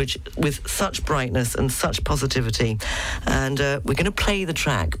end with such brightness and such positivity. And we're going to play the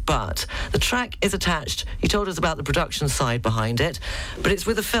track, but the track is attached. You told us about the production side behind it, but it's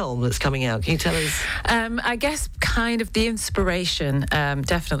with a film that's coming out. Can you tell us? I guess kind of the inspiration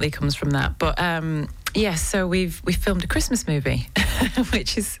definitely comes from that. But yes, so we filmed a Christmas movie,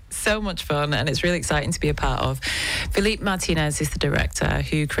 which is so much fun and it's really exciting to be a part of. Philippe Martinez is the director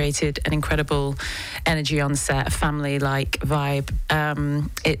who created an incredible energy on set, a family-like vibe.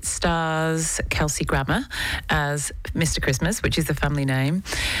 It stars Kelsey Grammer as Mr. Christmas, which is the family name,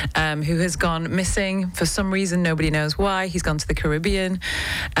 who has gone missing for some reason. Nobody knows why. He's gone to the Caribbean.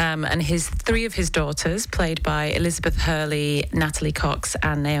 And three of his daughters, played by Elizabeth Hurley, Natalie Cox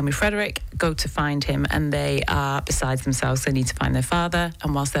and Naomi Frederick, go to find him, and they are besides themselves. They need to find their father,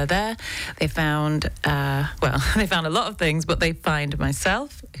 and whilst they're there, they found they found a lot of things, but they find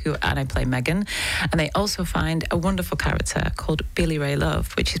myself, and I play Megan, and they also find a wonderful character called Billy Ray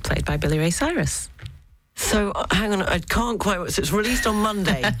Love, which is played by Billy Ray Cyrus. So, hang on, I can't quite... So it's released on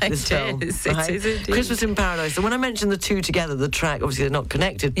Monday, this film. It is indeed. Christmas in Paradise. So when I mentioned the two together, the track, obviously they're not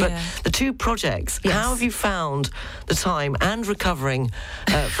connected, but the two projects, how have you found the time and recovering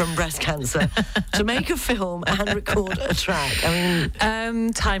from breast cancer to make a film and record a track? I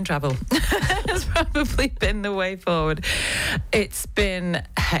mean... time travel has probably been the way forward. It's been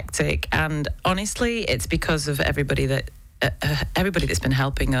hectic, and honestly, it's because of everybody that everybody that's been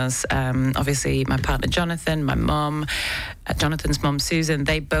helping us. Obviously, my partner Jonathan, my mum, Jonathan's mum Susan,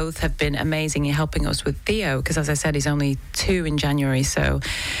 they both have been amazing in helping us with Theo, because as I said, he's only 2 in January, so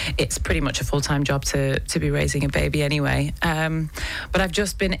it's pretty much a full-time job to be raising a baby anyway. But I've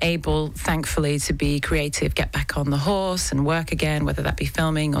just been able, thankfully, to be creative, get back on the horse and work again, whether that be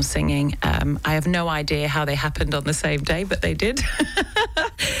filming or singing. I have no idea how they happened on the same day, but they did.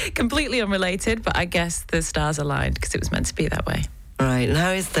 Completely unrelated, but I guess the stars aligned because it was meant to be that way. Right, and how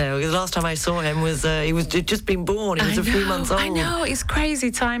is Theo? The last time I saw him was he'd just been born. He was a few months old. I know, it's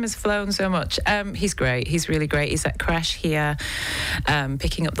crazy. Time has flown so much. He's great. He's really great. He's at creche here,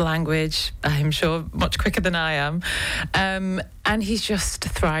 picking up the language, I'm sure, much quicker than I am. And he's just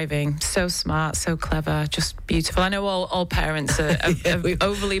thriving. So smart, so clever, just beautiful. I know all parents are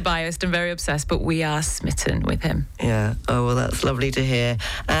overly biased and very obsessed, but we are smitten with him. Yeah. Oh, well, that's lovely to hear.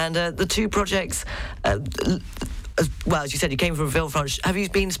 And the 2 projects... well, as you said, you came from Villefranche. Have you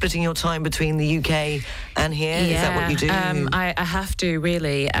been splitting your time between the UK and here? Yeah, is that what you do? I have to,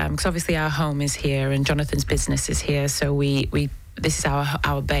 really, because obviously our home is here and Jonathan's business is here, so we this is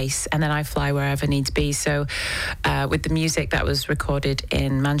our base, and then I fly wherever needs be. So with the music that was recorded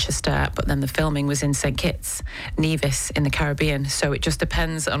in Manchester, but then the filming was in St. Kitts, Nevis in the Caribbean. So it just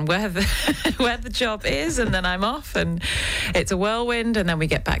depends on where the job is, and then I'm off, and it's a whirlwind, and then we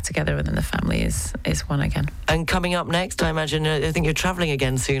get back together, and then the family is one again. And coming up next, I imagine, I think you're travelling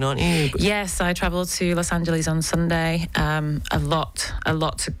again soon, aren't you? Yes, I travel to Los Angeles on Sunday. A lot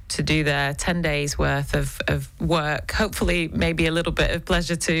to do there. 10 days worth of work. Hopefully, maybe a little bit of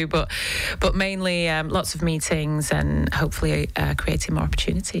pleasure too, but mainly lots of meetings and hopefully creating more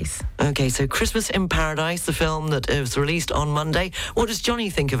opportunities. Okay, so Christmas in Paradise, the film that was released on Monday. What does Johnny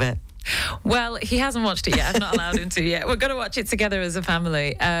think of it? Well, he hasn't watched it yet. I've not allowed him to yet. We're going to watch it together as a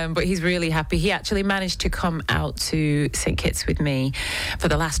family, but he's really happy. He actually managed to come out to St. Kitts with me for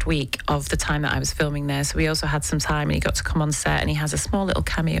the last week of the time that I was filming there, so we also had some time, and he got to come on set, and he has a small little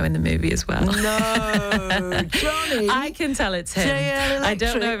cameo in the movie as well. No, Johnny! I can tell it's him. JL I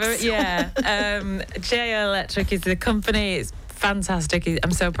don't know if JL Electric is the company. It's fantastic.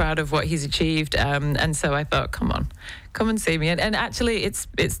 I'm so proud of what he's achieved, and so I thought, come and see me. And actually, it's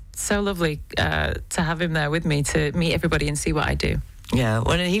so lovely to have him there with me to meet everybody and see what I do. Yeah,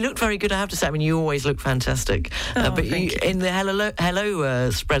 well, and he looked very good, I have to say. I mean, you always look fantastic. But in the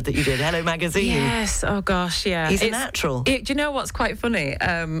Hello spread that you did, Hello Magazine. Yes, oh gosh, yeah. He's a natural. Do you know what's quite funny?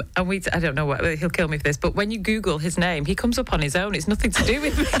 And I don't know what, he'll kill me for this, but when you Google his name, he comes up on his own. It's nothing to do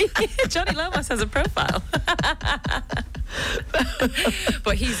with me. Johnny Lomas has a profile.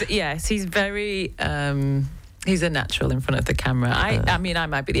 But he's very... he's a natural in front of the camera. I mean, I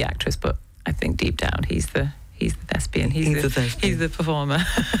might be the actress, but I think deep down he's the thespian. He's the performer.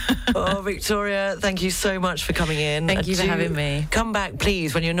 Oh, Victoria, thank you so much for coming in. Thank you for having me. Come back,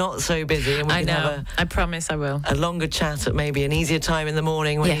 please, when you're not so busy. And we can have I promise I will. A longer chat at maybe an easier time in the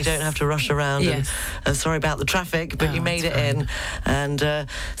morning when you don't have to rush around. Yes. And, sorry about the traffic, but you made it in. And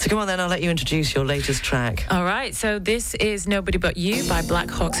so come on then, I'll let you introduce your latest track. All right, so this is Nobody But You by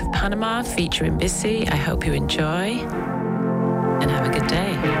Black Hawks of Panama featuring Bissy. I hope you enjoy and have a good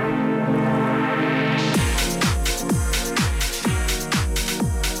day.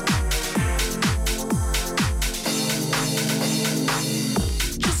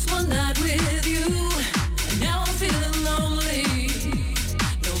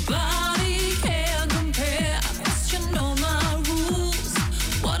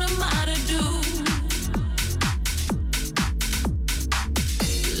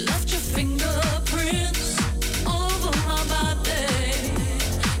 Fingerprints all over my body.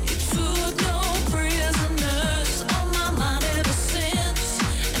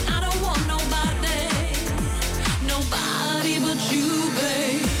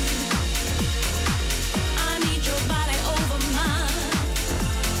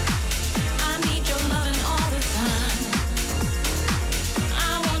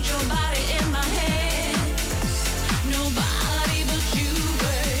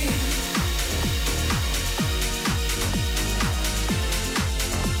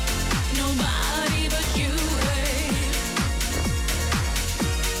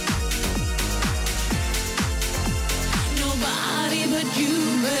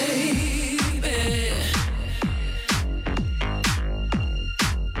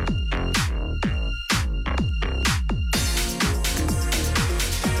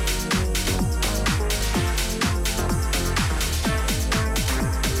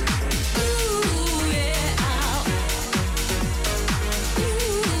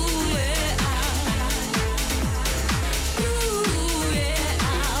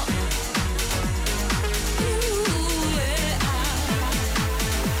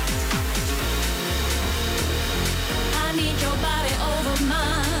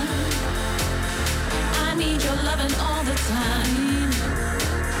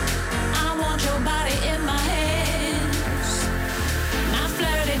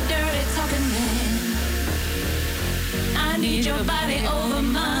 your body over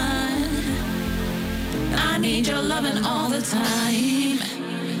mine. I need your loving all the time.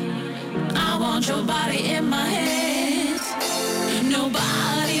 I want your body in my hands.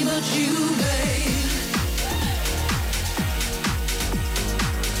 Nobody but you, babe.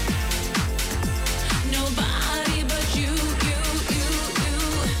 Nobody but you, you.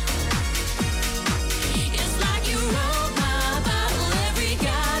 It's like you wrote my Bible, every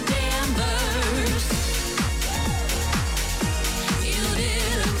goddamn verse. You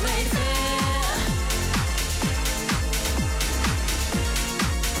did a great fair.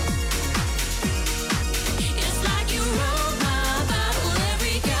 It's like you wrote my Bible,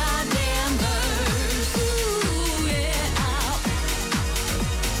 every goddamn verse. Ooh, yeah.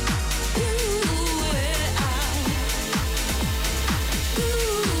 Ooh, yeah.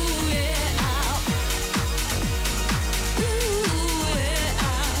 Ooh, yeah.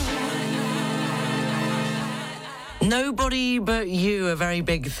 Nobody But You. A very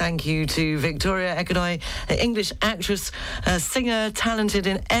big thank you to Victoria Ekedai, an English actress, singer, talented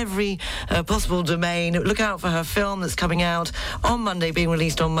in every possible domain. Look out for her film that's coming out on Monday, being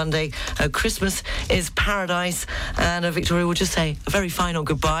released on Monday. Christmas is Paradise. And Victoria will just say a very final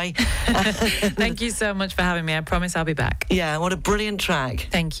goodbye. Thank you so much for having me. I promise I'll be back. Yeah, what a brilliant track.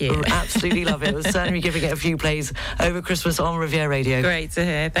 Thank you. Absolutely love it. We'll certainly be giving it a few plays over Christmas on Riviera Radio. Great to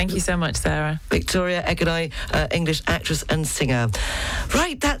hear. Thank you so much, Sarah. Victoria Ekedai, English actress and singer.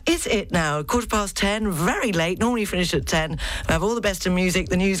 Right, that is it now. 10:15, very late. Normally finish at 10. We have all the best in music.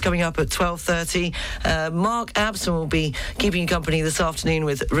 The news coming up at 12:30. Mark Abson will be keeping you company this afternoon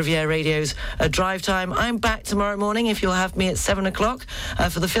with Riviera Radio's Drive Time. I'm back tomorrow morning, if you'll have me, at 7 o'clock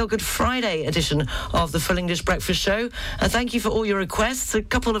for the Feel Good Friday edition of the Full English Breakfast Show. Thank you for all your requests. A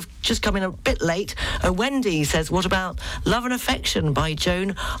couple have just come in a bit late. Wendy says, what about Love and Affection by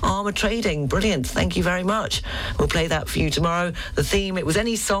Joan Armour Trading? Brilliant. Thank you very much. We'll play that for you tomorrow. The theme, it was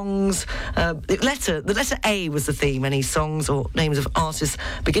any songs. The letter A was the theme. Any songs or names of artists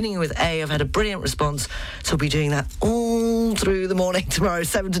beginning with A. I've had a brilliant response, so we'll be doing that all through the morning tomorrow,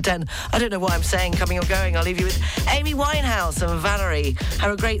 7 to 10. I don't know what I'm saying, coming or going. I'll leave you with Amy Winehouse and Valerie.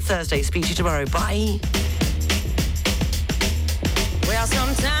 Have a great Thursday. Speak to you tomorrow. Bye. Well,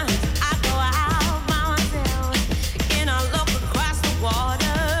 sometimes I go out by myself and I look across the water,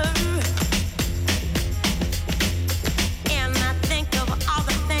 and I think of all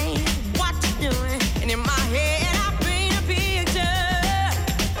the things what you're doing, and in my head I paint a picture.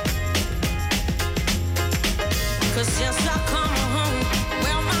 'Cause since I come